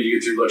be like, I need to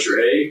get through lecture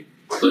A,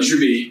 lecture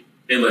B,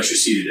 and lecture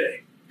C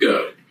today.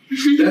 Go.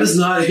 That is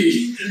not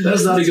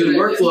a good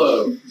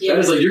workflow. Yeah. That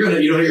is like you're gonna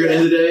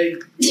end the day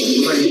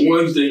with like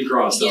one thing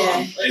crossed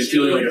off and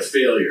feeling like a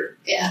failure.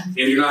 Yeah. And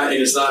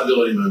it's not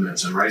building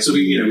momentum, right? So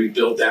we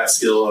built that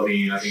skill. I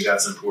mean, I think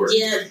that's important.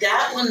 Yeah,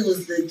 that one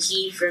was the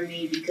key for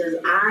me because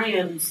I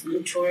am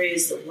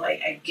notorious of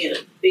like I get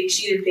a big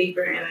sheet of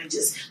paper and I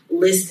just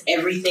list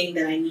everything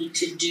that I need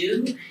to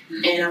do,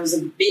 and I was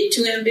a bit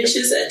too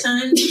ambitious at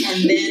times,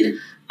 and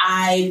then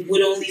I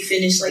would only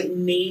finish like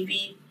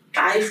maybe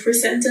 5%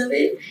 of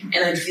it,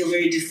 and I'd feel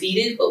very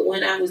defeated. But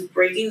when I was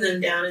breaking them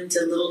down into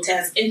little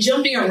tasks and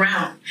jumping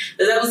around,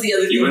 that was the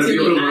other thing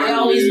to me. I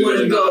always want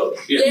to go,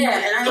 and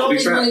I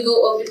always want to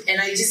go up,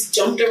 and I just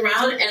jumped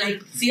around, and I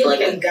feel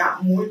like I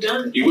got more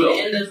done. You will. At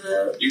the end of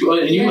the you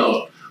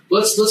will.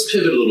 Let's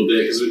pivot a little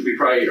bit because we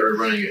probably are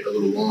running it a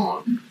little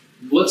long.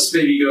 Let's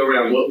maybe go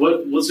around.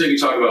 Let's maybe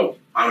talk about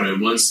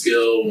one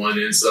skill, one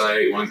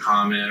insight, one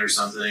comment, or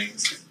something.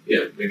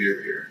 Yeah, maybe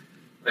over here.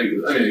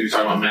 You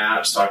talk about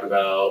maps, talk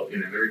about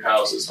memory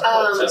palaces, talk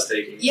about test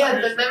taking.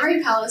 Yeah, the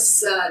memory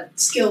palace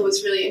skill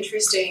was really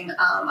interesting.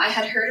 I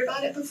had heard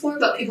about it before,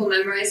 about people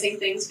memorizing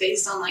things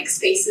based on like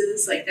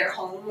spaces, like their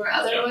home or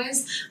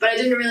otherwise. Yeah. But I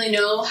didn't really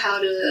know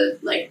how to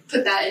like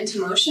put that into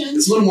motion.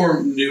 It's a little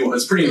more new.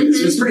 It's pretty.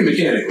 It's pretty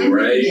mechanical,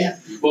 right? Yeah.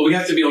 Well, we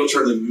have to be able to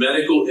turn the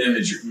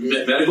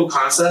medical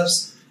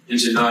concepts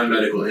into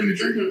non-medical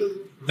imagery. Mm-hmm.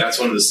 That's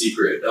one of the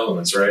secret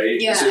elements, right?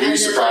 Yeah, so and then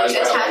like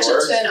attach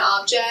it to an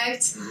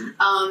object,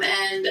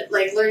 and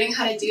like learning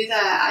how to do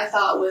that, I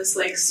thought was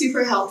like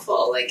super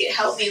helpful. Like it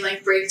helped me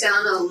like break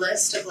down a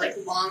list of like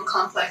long,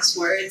 complex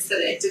words that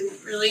I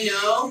didn't really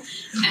know,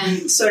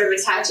 and sort of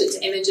attach it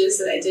to images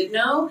that I did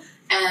know,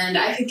 and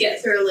I could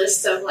get through a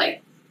list of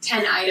like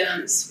 10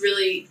 items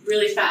really,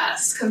 really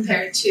fast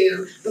compared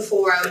to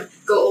before I would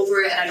go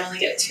over it and I'd only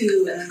get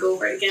 2 and then go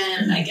over it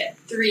again and I get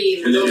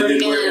 3 and then go over it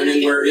again and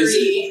then where is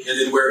it? And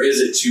then where is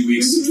it 2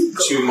 weeks,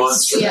 2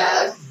 months from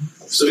now?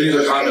 So any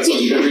other comments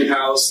on memory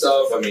palace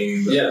stuff? I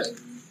mean,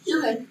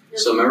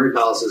 So memory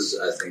palaces,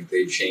 I think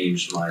they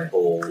changed my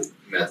whole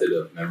method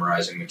of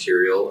memorizing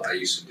material. I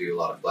used to do a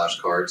lot of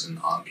flashcards and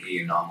Anki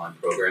and online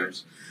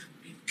programs,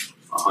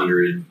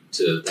 100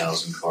 to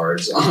 1,000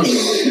 cards on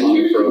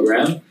a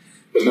program.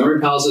 But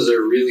memory palaces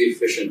are really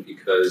efficient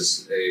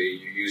because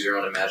you use your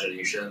own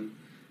imagination,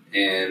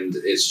 and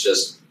it's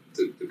just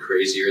the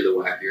crazier, the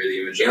wackier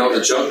the image. And all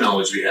the junk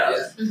knowledge we have.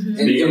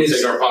 Yeah. And you can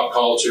take our pop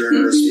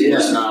culture,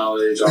 sports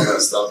knowledge, all that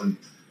stuff, and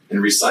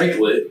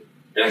recycle it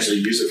and actually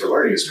use it for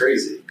learning is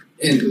crazy.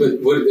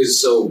 But what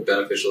is so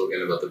beneficial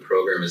again about the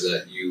program is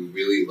that you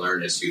really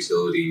learn its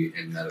utility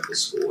in medical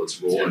school,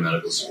 its role in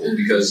medical school,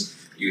 because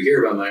you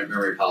hear about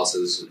memory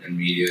palaces in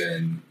media,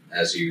 and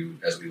as we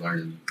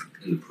learn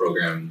in the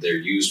program, they're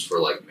used for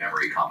like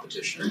memory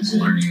competitions,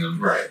 learning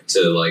them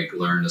to like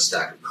learn a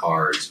stack of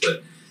cards.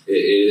 But it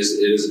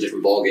is a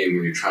different ballgame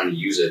when you're trying to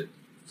use it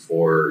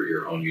for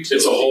your own utility.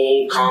 It's a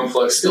whole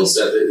complex skill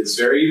set that is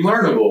very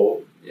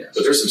learnable. Yeah.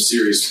 But there's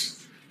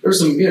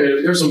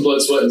some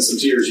blood, sweat, and some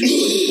tears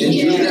usually. And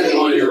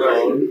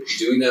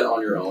doing that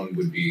on your own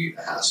would be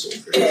a hassle.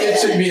 For you.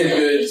 It took me a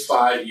good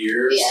 5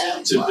 years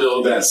to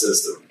build that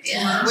system.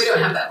 Yeah, we don't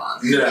have that long.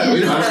 No, we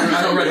don't.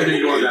 I don't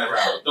recommend going that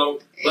route.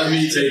 Don't let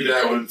me take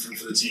that one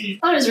for the team.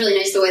 I thought it was really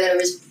nice the way that it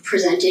was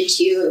presented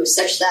to you. It was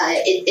such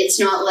that it's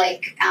not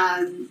like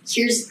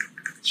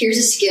here's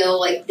a skill,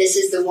 like this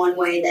is the one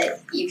way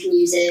that you can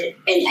use it.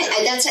 And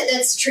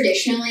that's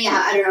traditionally,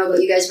 I don't know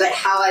about you guys, but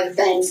how I've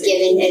been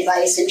given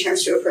advice in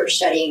terms to approach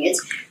studying.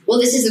 It's, well,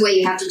 this is the way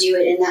you have to do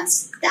it, and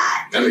that's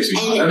that. That makes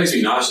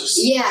me nauseous.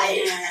 Yeah,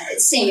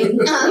 same.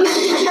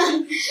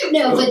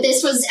 No, but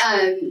this was,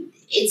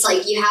 it's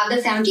like you have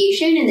the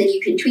foundation and then you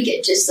can tweak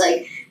it just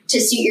like to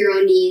suit your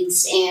own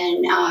needs.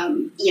 And,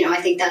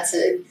 I think that's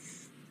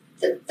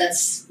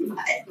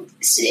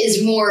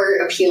is more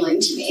appealing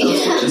to me.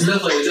 It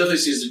definitely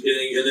seems,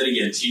 and then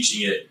again,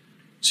 teaching it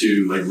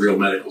to like real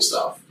medical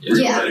stuff,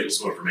 real medical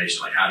school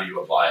information, like how do you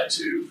apply it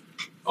to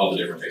all the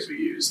different things we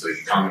use,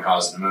 like common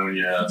cause of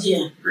pneumonia,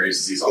 Graves'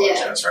 disease, all that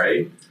jazz,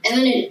 right? And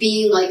then it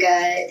being like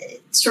a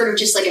sort of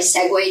just like a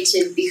segue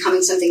to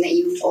becoming something that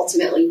you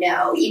ultimately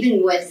know,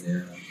 even with.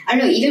 I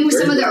don't know, even with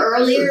some of the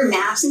earlier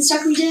maps and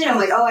stuff we did, I'm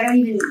like, I don't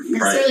even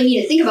necessarily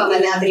need to think about my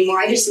map anymore.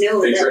 I just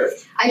know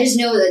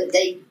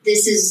that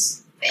this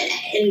is,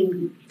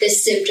 and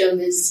this symptom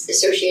is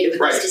associated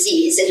with this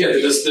disease. And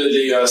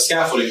the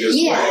scaffolding goes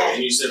away,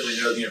 and you simply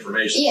know the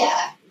information.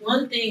 Yeah.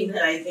 One thing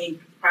that I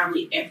think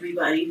probably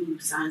everybody who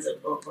signs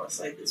up for a course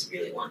like this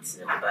really wants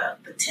to know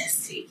about the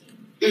test taking.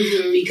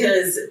 Mm-hmm.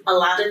 Because a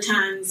lot of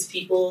times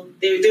people,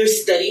 they're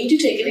studying to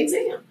take an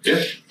exam.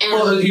 Yeah.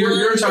 And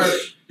your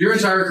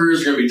entire career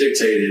is going to be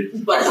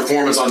dictated by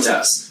performance on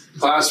tests.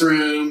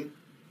 Classroom,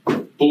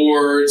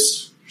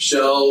 boards,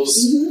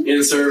 shelves,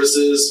 in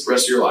services,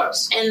 rest of your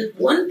lives. And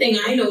one thing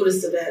I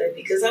noticed about it,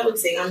 because I would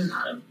say I'm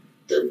not a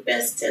the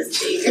best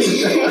test taker.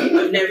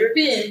 I've never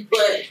been,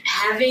 but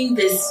having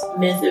this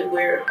method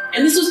where,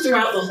 and this was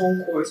throughout the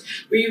whole course,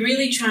 where you're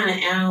really trying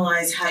to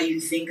analyze how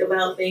you think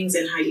about things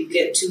and how you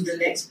get to the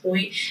next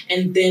point,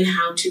 and then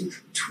how to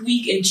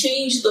tweak and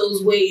change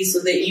those ways so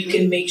that you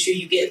can make sure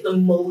you get the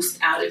most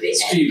out of it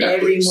at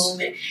every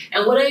moment.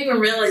 And what I even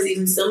realized,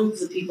 even some of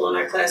the people in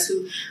our class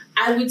who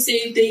I would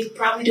say they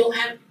probably don't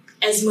have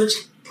as much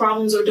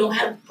problems or don't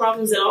have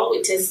problems at all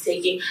with test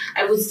taking,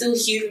 I would still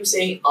hear them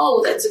saying,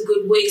 oh, that's a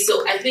good way.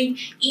 So I think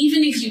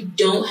even if you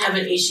don't have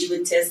an issue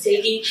with test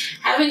taking,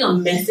 having a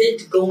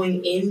method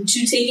going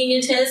into taking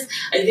a test,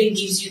 I think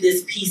gives you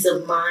this peace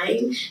of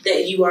mind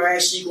that you are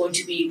actually going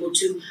to be able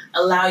to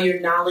allow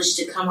your knowledge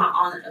to come out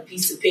on a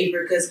piece of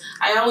paper. Because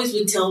I always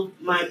would tell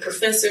my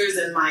professors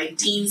and my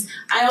deans,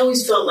 I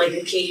always felt like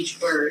a caged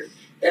bird.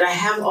 That I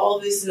have all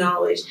this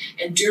knowledge,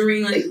 and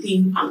during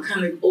I'm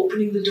kind of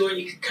opening the door, and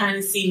you could kind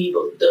of see me,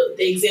 but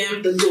the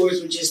exam, the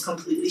doors were just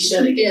completely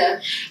shut again.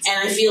 Yeah.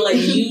 And I feel like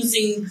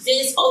using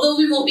this, although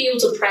we won't be able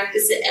to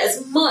practice it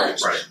as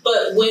much, Right.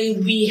 but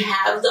when we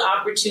have the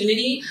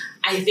opportunity,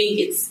 I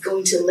think it's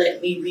going to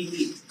let me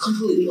really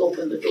completely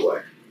open the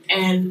door.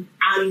 And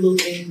I'm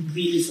looking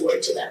really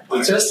forward to that The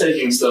part. test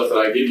taking stuff that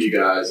I give you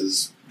guys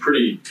is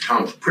pretty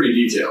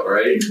detailed,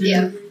 right?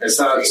 Yeah. It's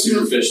not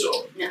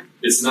superficial. No.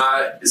 It's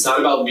not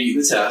about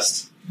beating the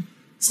test.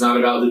 It's not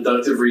about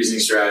deductive reasoning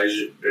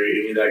strategy or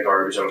any of that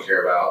garbage I don't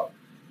care about.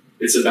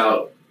 It's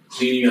about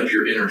cleaning up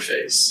your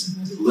interface,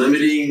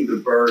 limiting the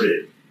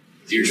burden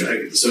that you're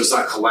trying, so it's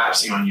not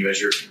collapsing on you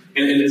as you're.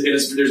 And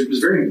there's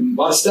a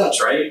lot of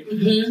steps, right?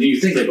 Mm-hmm. And you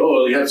think like,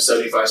 oh, you have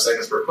 75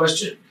 seconds per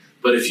question,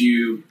 but if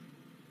you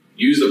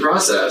use the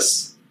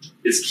process,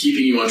 it's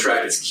keeping you on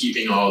track. It's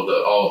keeping all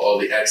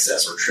the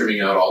excess, or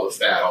trimming out all the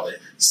fat, all the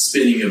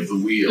spinning of the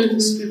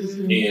wheels,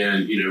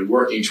 and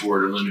working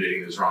toward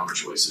eliminating those wrong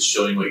choices,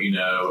 showing what you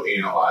know,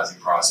 analyzing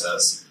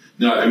process.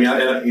 No, I mean,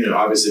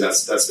 obviously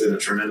that's been a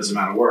tremendous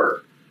amount of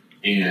work,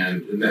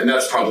 and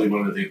that's probably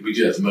one of the things we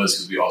do that the most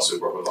because we also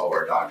work with all of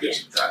our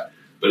doctors with that.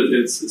 But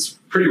it's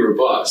pretty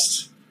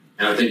robust.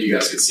 And I think you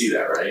guys could see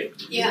that, right?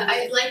 Yeah,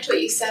 I liked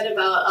what you said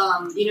about,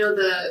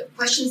 the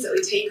questions that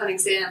we take on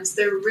exams.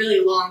 They're really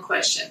long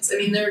questions. I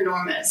mean, they're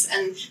enormous,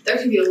 and there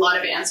can be a lot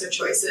of answer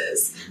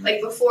choices.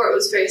 Like before, it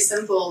was very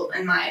simple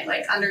in my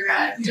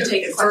undergrad to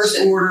take a First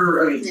question.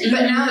 order,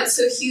 But now it's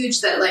so huge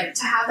that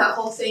to have that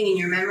whole thing in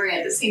your memory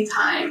at the same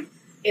time,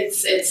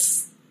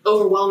 it's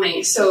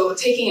overwhelming. So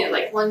taking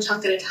it one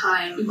chunk at a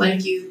time,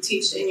 like you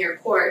teach in your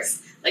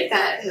course,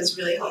 that has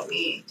really helped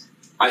me.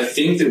 I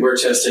think that where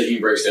test taking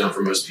breaks down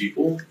for most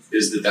people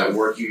is that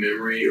working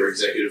memory or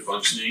executive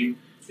functioning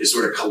is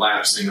sort of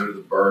collapsing under the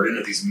burden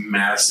of these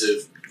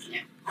massive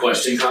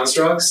question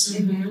constructs.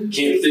 Mm-hmm.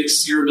 Can't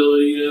fix your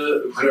ability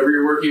to, whatever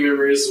your working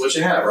memory is what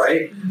you have,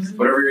 right? Mm-hmm.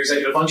 Whatever your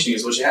executive functioning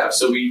is what you have.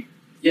 So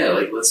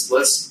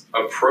let's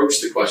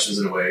approach the questions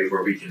in a way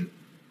where we can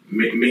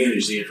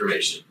manage the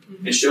information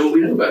and show what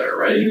we know better,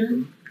 right?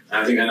 Mm-hmm.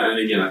 I think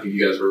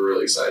you guys were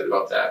really excited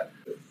about that.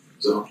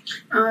 So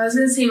I was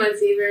going to say my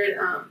favorite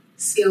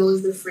skill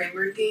is the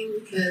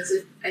frameworking, because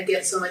I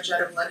get so much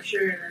out of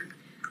lecture, and then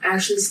I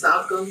actually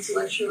stopped going to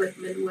lecture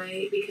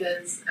midway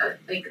because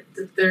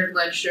the third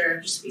lecture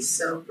I'd just be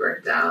so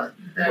burnt out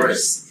that I would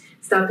just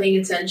stop paying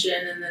attention,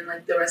 and then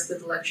the rest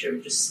of the lecture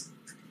would just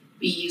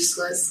be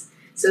useless.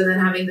 So then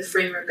having the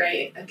framework,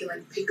 I can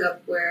pick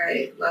up where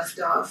I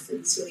left off, and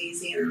it's really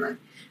easy, and then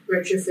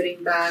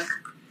retrofitting back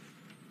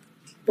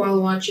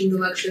while watching the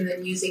lecture, and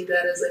then using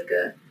that as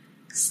a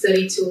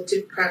study tool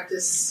to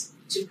practice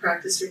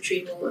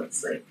retrieval.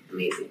 It's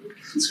amazing.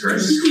 it's great.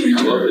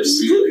 I love it.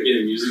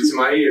 Again, music to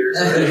my ears.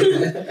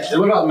 Right? And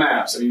what about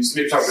maps? I mean, just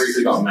maybe talk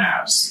briefly about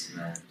maps.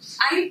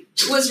 I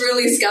was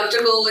really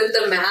skeptical with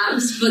the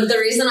maps, but the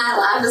reason I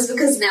laugh is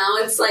because now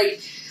it's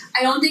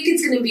I don't think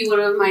it's going to be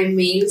one of my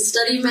main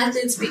study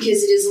methods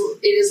because it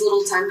is a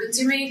little time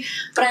consuming,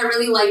 but I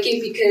really like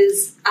it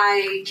because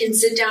I can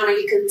sit down,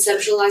 I can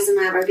conceptualize the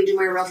map, I can do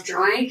my rough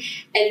drawing,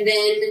 and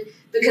then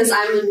because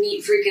I'm a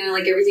neat freak and I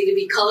like everything to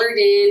be colored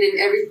in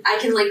and I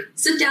can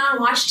sit down and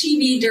watch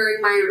TV during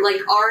my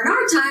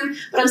R&R time,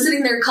 but I'm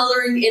sitting there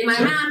coloring in my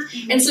map,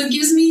 and so it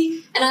gives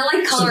me, and I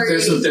like coloring.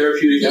 There's some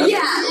therapeutic aspect.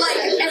 Yeah,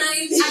 and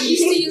I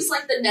used to use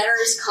the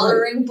Netter's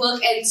coloring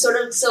book, and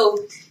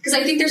because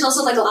I think there's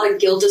also a lot of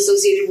guilt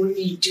associated when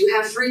you do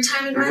have free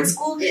time in grad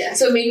school. Yeah.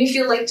 So it made me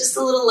feel just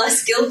a little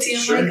less guilty.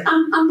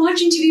 I'm I'm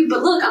watching TV,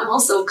 but look, I'm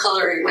also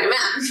coloring my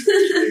map.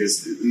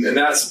 And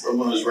that's one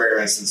of those rare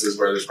instances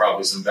where there's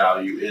probably some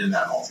value in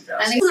that multitasking.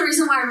 I think the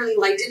reason why I really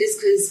liked it is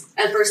because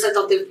at first I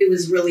thought that it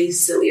was really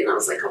silly, and I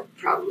was I'll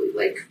probably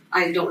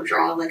I don't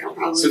draw, I'll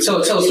probably. So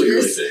tell us what you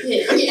really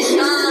think.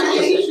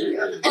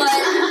 But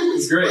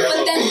It's great.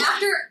 But then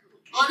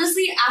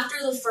after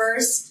the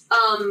first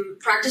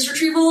practice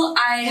retrieval,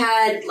 I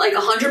had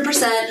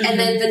 100%, and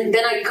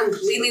then I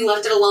completely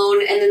left it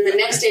alone. And then the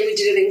next day we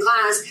did it in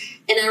class,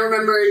 and I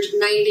remembered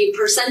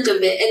 90%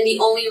 of it. And the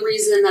only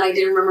reason that I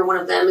didn't remember one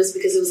of them is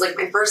because it was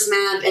my first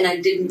map, and I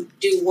didn't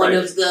do one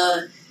of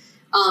the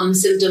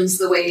symptoms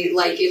the way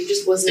it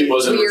just wasn't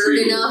weird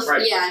retrieval. enough.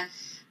 Right. Yeah.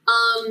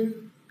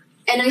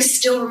 And I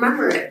still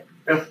remember it.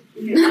 Yeah.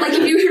 Like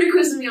if you were to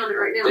quiz me on it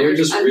right now, They're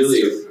just I would really,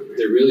 still remember it.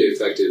 they're really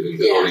effective in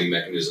decoding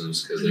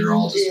mechanisms because they're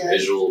all just Yeah.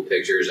 visual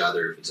pictures.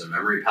 Either if it's a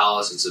memory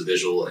palace, it's a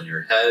visual in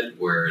your head,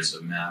 where it's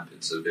a map,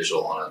 it's a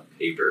visual on a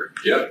paper.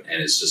 Yep.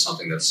 And it's just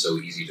something that's so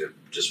easy to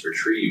just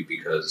retrieve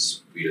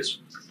because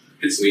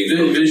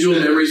Visual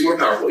memory is more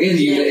powerful, and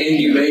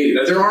you made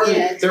it.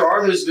 There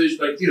are those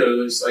visual, like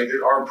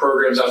there are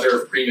programs out there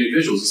of pre-made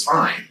visuals. It's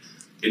fine,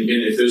 and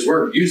if those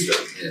work, use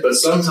them. Yeah. But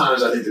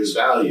sometimes I think there's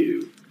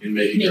value in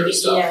making your own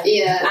stuff.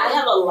 Yeah. I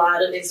have a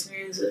lot of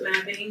experience with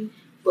mapping,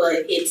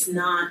 but it's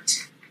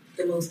not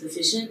the most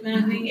efficient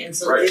mapping, and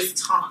so Right. this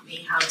taught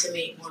me how to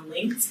make more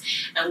links.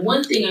 And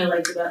one thing I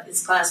liked about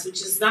this class,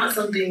 which is not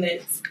something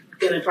that's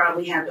going to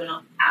probably happen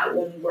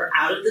when we're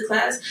out of the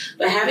class,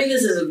 but having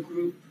this as a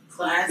group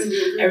class.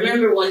 I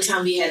remember one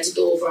time we had to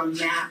go over a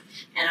map,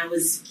 and I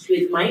was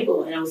with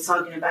Michael, and I was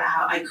talking about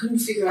how I couldn't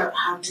figure out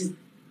how to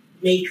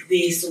make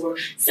this or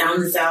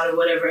sound this out or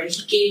whatever, and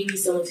he gave me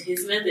some of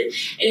his method, and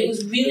it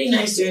was really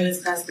nice during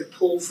this class to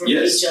pull from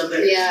each other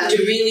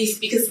to really,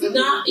 because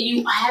not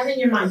you have in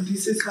your mind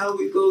this is how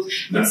it goes,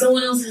 and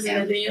someone else has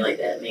another, and you're like,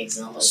 that makes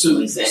no much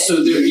sense.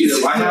 So there,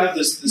 I have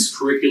this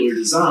curricular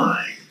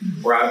design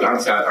where I've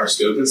got our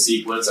scope and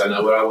sequence. I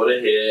know what I want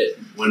to hit,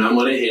 when I'm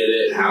going to hit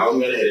it, how I'm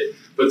going to hit it.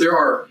 But there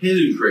are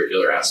hidden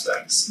curricular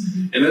aspects,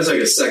 and that's like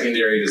a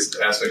secondary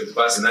aspect of the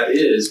class, and that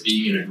is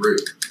being in a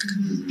group.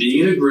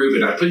 Being in a group,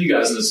 and I put you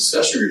guys in this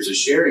discussion groups, as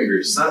sharing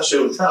groups. It's not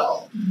show and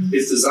tell.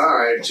 It's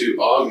designed to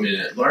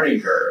augment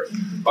learning curve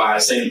by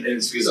saying, and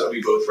it's because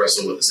we both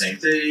wrestle with the same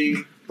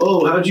thing.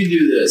 Oh, how'd you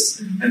do this?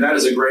 And that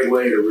is a great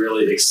way to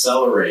really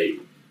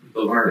accelerate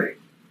the learning.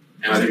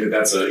 And I think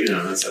that's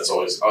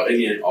always,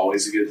 again,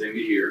 always a good thing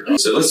to hear.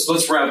 So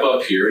let's wrap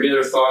up here. Any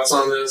other thoughts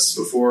on this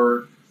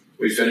before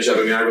we finish up?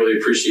 I mean, I really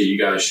appreciate you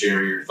guys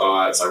sharing your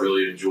thoughts. I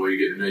really enjoy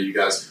getting to know you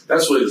guys.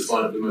 That's really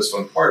the most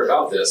fun part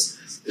about this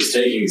is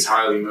taking these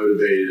highly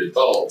motivated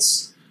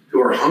adults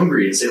who are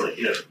hungry and saying,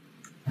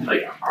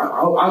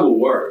 I will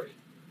work.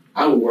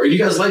 I will work. You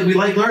guys we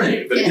like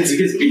learning, but it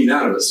gets beaten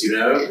out of us,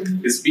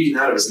 It's beaten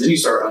out of us, and then you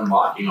start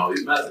unlocking all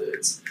these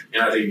methods.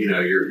 And I think,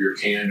 your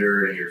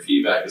candor and your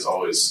feedback is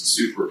always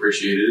super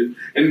appreciated.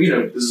 And,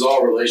 this is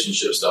all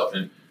relationship stuff,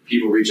 and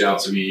people reach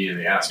out to me and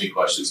they ask me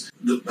questions.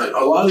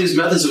 A lot of these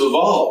methods have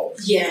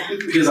evolved. Yeah.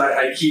 Because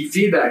I keep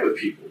feedback with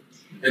people,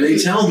 and they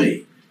tell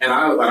me, and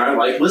I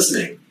like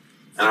listening,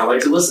 and I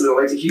like to listen. I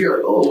like to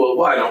hear,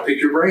 why? Don't pick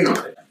your brain on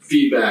it.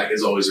 Feedback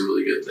is always a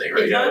really good thing,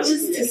 right, guys? If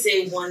I was to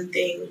say one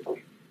thing,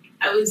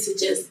 I would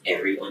suggest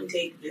everyone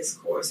take this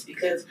course,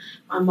 because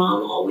my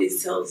mom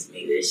always tells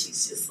me that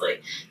she's just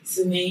like,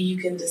 Samay, you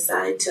can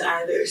decide to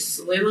either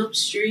swim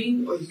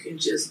upstream or you can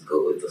just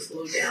go with the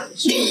flow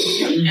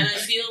downstream. And I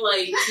feel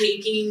like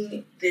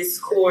taking this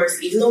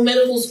course, even though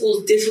medical school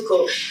is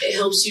difficult, it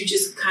helps you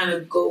just kind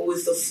of go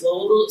with the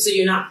flow, so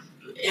you don't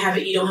have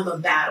a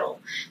battle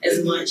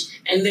as much.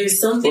 And there's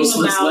something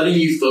about it's letting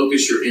you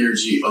focus your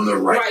energy on the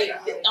right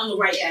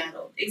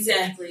battle.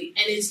 Exactly.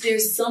 And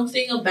there's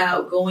something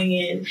about going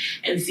in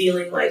and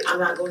feeling like I'm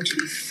not going to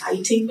be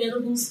fighting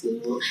medical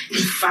school and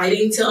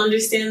fighting to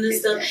understand this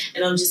stuff,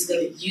 and I'm just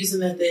going to use a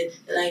method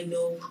that I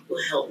know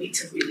will help me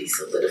to really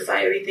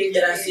solidify everything,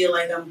 that I feel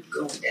like I'm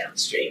going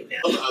downstream now.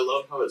 I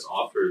love how it's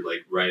offered,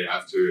 right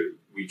after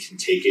we can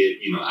take it,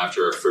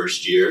 after our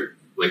first year.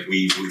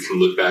 We can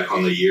look back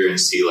on the year and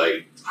see,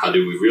 how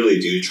did we really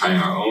do, trying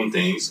our own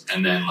things.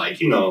 And then,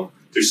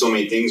 there's so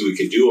many things we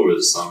could do over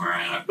the summer.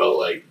 And I felt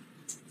like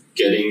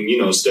getting,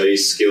 study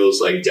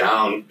skills,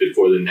 down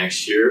before the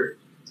next year,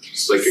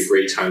 it's, a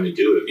great time to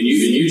do it. And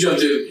you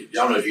jumped in, I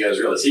don't know if you guys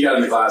realize, he got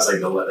in the class, the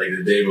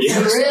day before.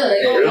 Yeah,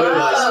 really?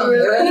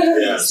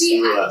 Really? Yeah,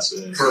 super last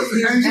minute.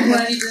 Perfect. Aren't you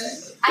glad you did?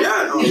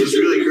 Yeah, no, it was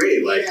really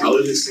great. I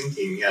was just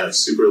thinking,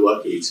 super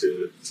lucky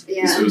to.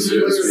 Yeah. It was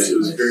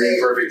very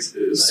perfect.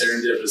 It was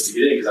serendipitous to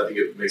get in, because I think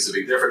it makes a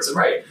big difference.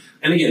 And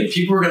and again,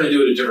 people are going to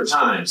do it at different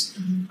times.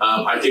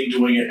 I think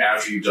doing it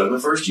after you've done the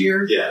first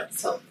year,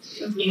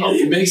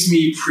 it makes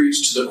me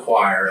preach to the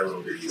choir a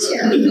little bit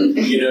easier.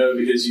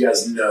 Because you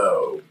guys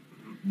know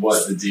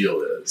what the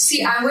deal is.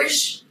 See, I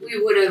wish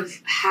we would have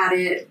had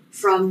it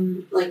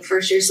from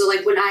first year. So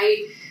when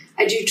I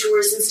do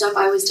tours and stuff,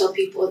 I always tell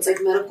people it's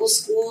medical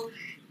school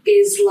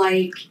is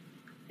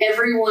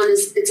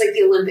it's like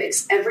the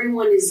Olympics.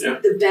 Everyone is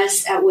the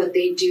best at what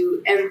they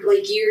do.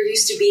 You're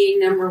used to being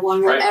number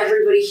one, where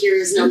everybody here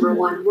is number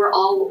one. We're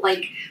all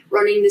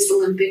running this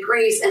Olympic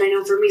race. And I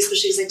know for me,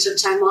 especially because I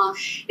took time off,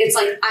 it's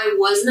I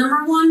was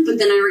number one, but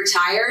then I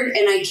retired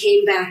and I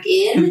came back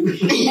in. And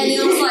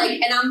it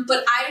was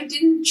but I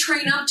didn't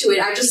train up to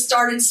it. I just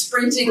started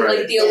sprinting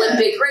the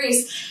Olympic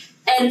race.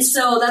 And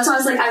so that's why I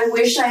was I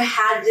wish I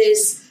had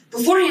this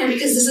beforehand,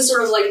 because this is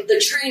sort of the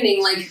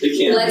training, let's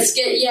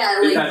get,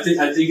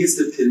 I think it's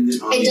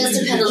dependent on it does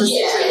depend on the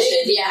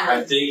situation,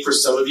 I think for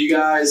some of you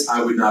guys,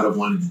 I would not have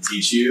wanted to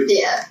teach you,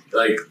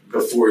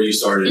 before you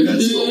started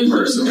med school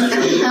personally.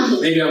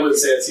 Maybe I wouldn't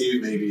say it to you,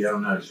 maybe, I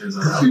don't know, it depends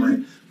on how it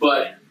went.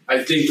 But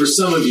I think for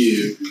some of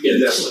you, yeah,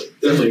 definitely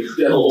after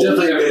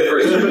the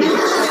first.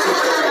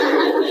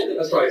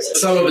 That's probably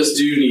some of us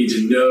do need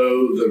to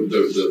know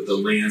the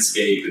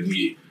landscape and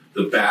the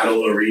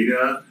battle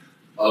arena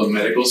of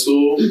medical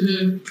school.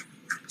 Mm-hmm.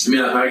 I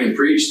mean, I can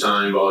preach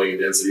time, volume,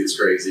 density. It's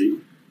crazy,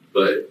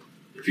 but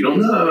if you don't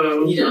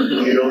know, you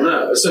don't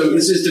know. So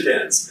this just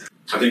depends.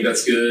 I think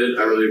that's good.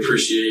 I really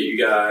appreciate you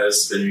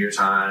guys spending your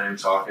time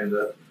talking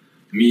to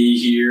me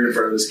here in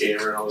front of this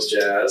camera and all this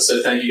jazz.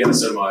 So thank you guys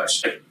so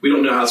much. We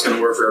don't know how it's going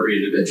to work for every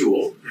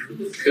individual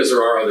because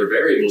there are other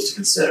variables to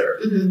consider.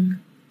 Mm-hmm.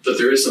 But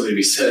there is something to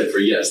be said for,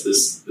 yes,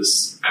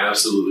 this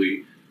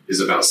absolutely is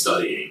about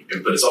studying,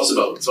 but it's also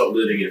about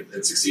living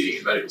and succeeding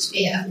in medical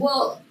school. Yeah.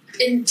 Well,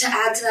 and to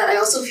add to that, I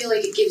also feel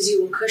like it gives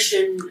you a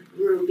cushion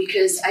room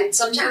because I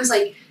sometimes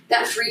like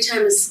that free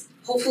time is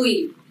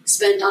hopefully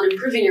spent on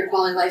improving your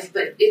quality of life,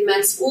 but in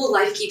med school,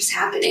 life keeps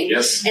happening.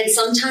 Yes. And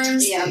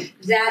sometimes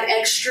that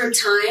extra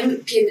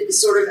time can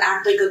sort of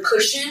act like a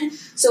cushion.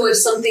 So if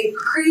something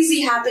crazy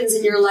happens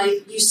in your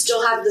life, you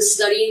still have the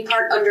studying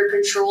part under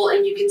control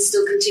and you can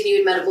still continue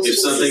in medical school. If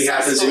something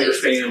happens in your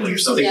family or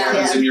something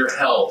happens in your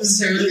health.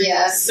 Surgery.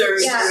 I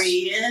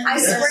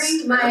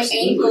sprained my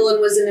ankle and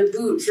was in a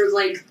boot for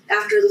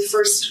after the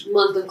first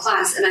month of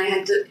class, and I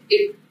had to,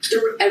 it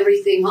threw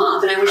everything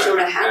off, and I wish I would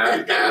have had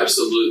that then.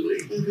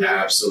 Absolutely. Mm-hmm.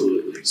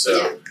 Absolutely.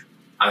 So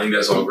I think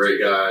that's all great,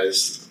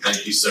 guys.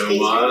 Thank you so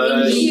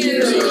much. Thank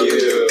you. Thank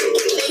you.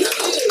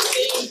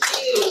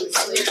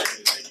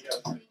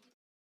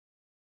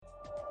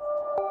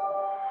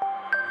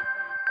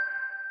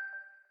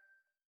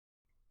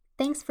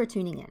 Thanks for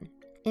tuning in.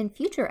 In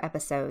future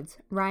episodes,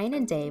 Ryan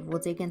and Dave will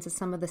dig into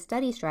some of the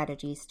study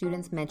strategies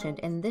students mentioned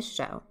in this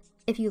show.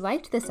 If you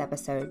liked this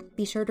episode,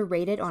 be sure to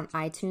rate it on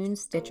iTunes,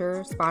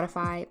 Stitcher,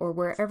 Spotify, or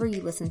wherever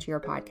you listen to your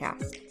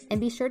podcast.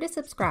 And be sure to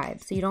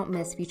subscribe so you don't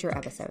miss future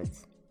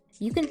episodes.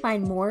 You can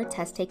find more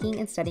test-taking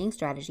and studying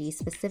strategies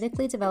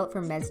specifically developed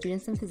for med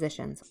students and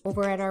physicians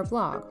over at our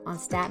blog on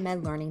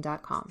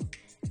statmedlearning.com.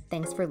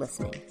 Thanks for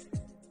listening.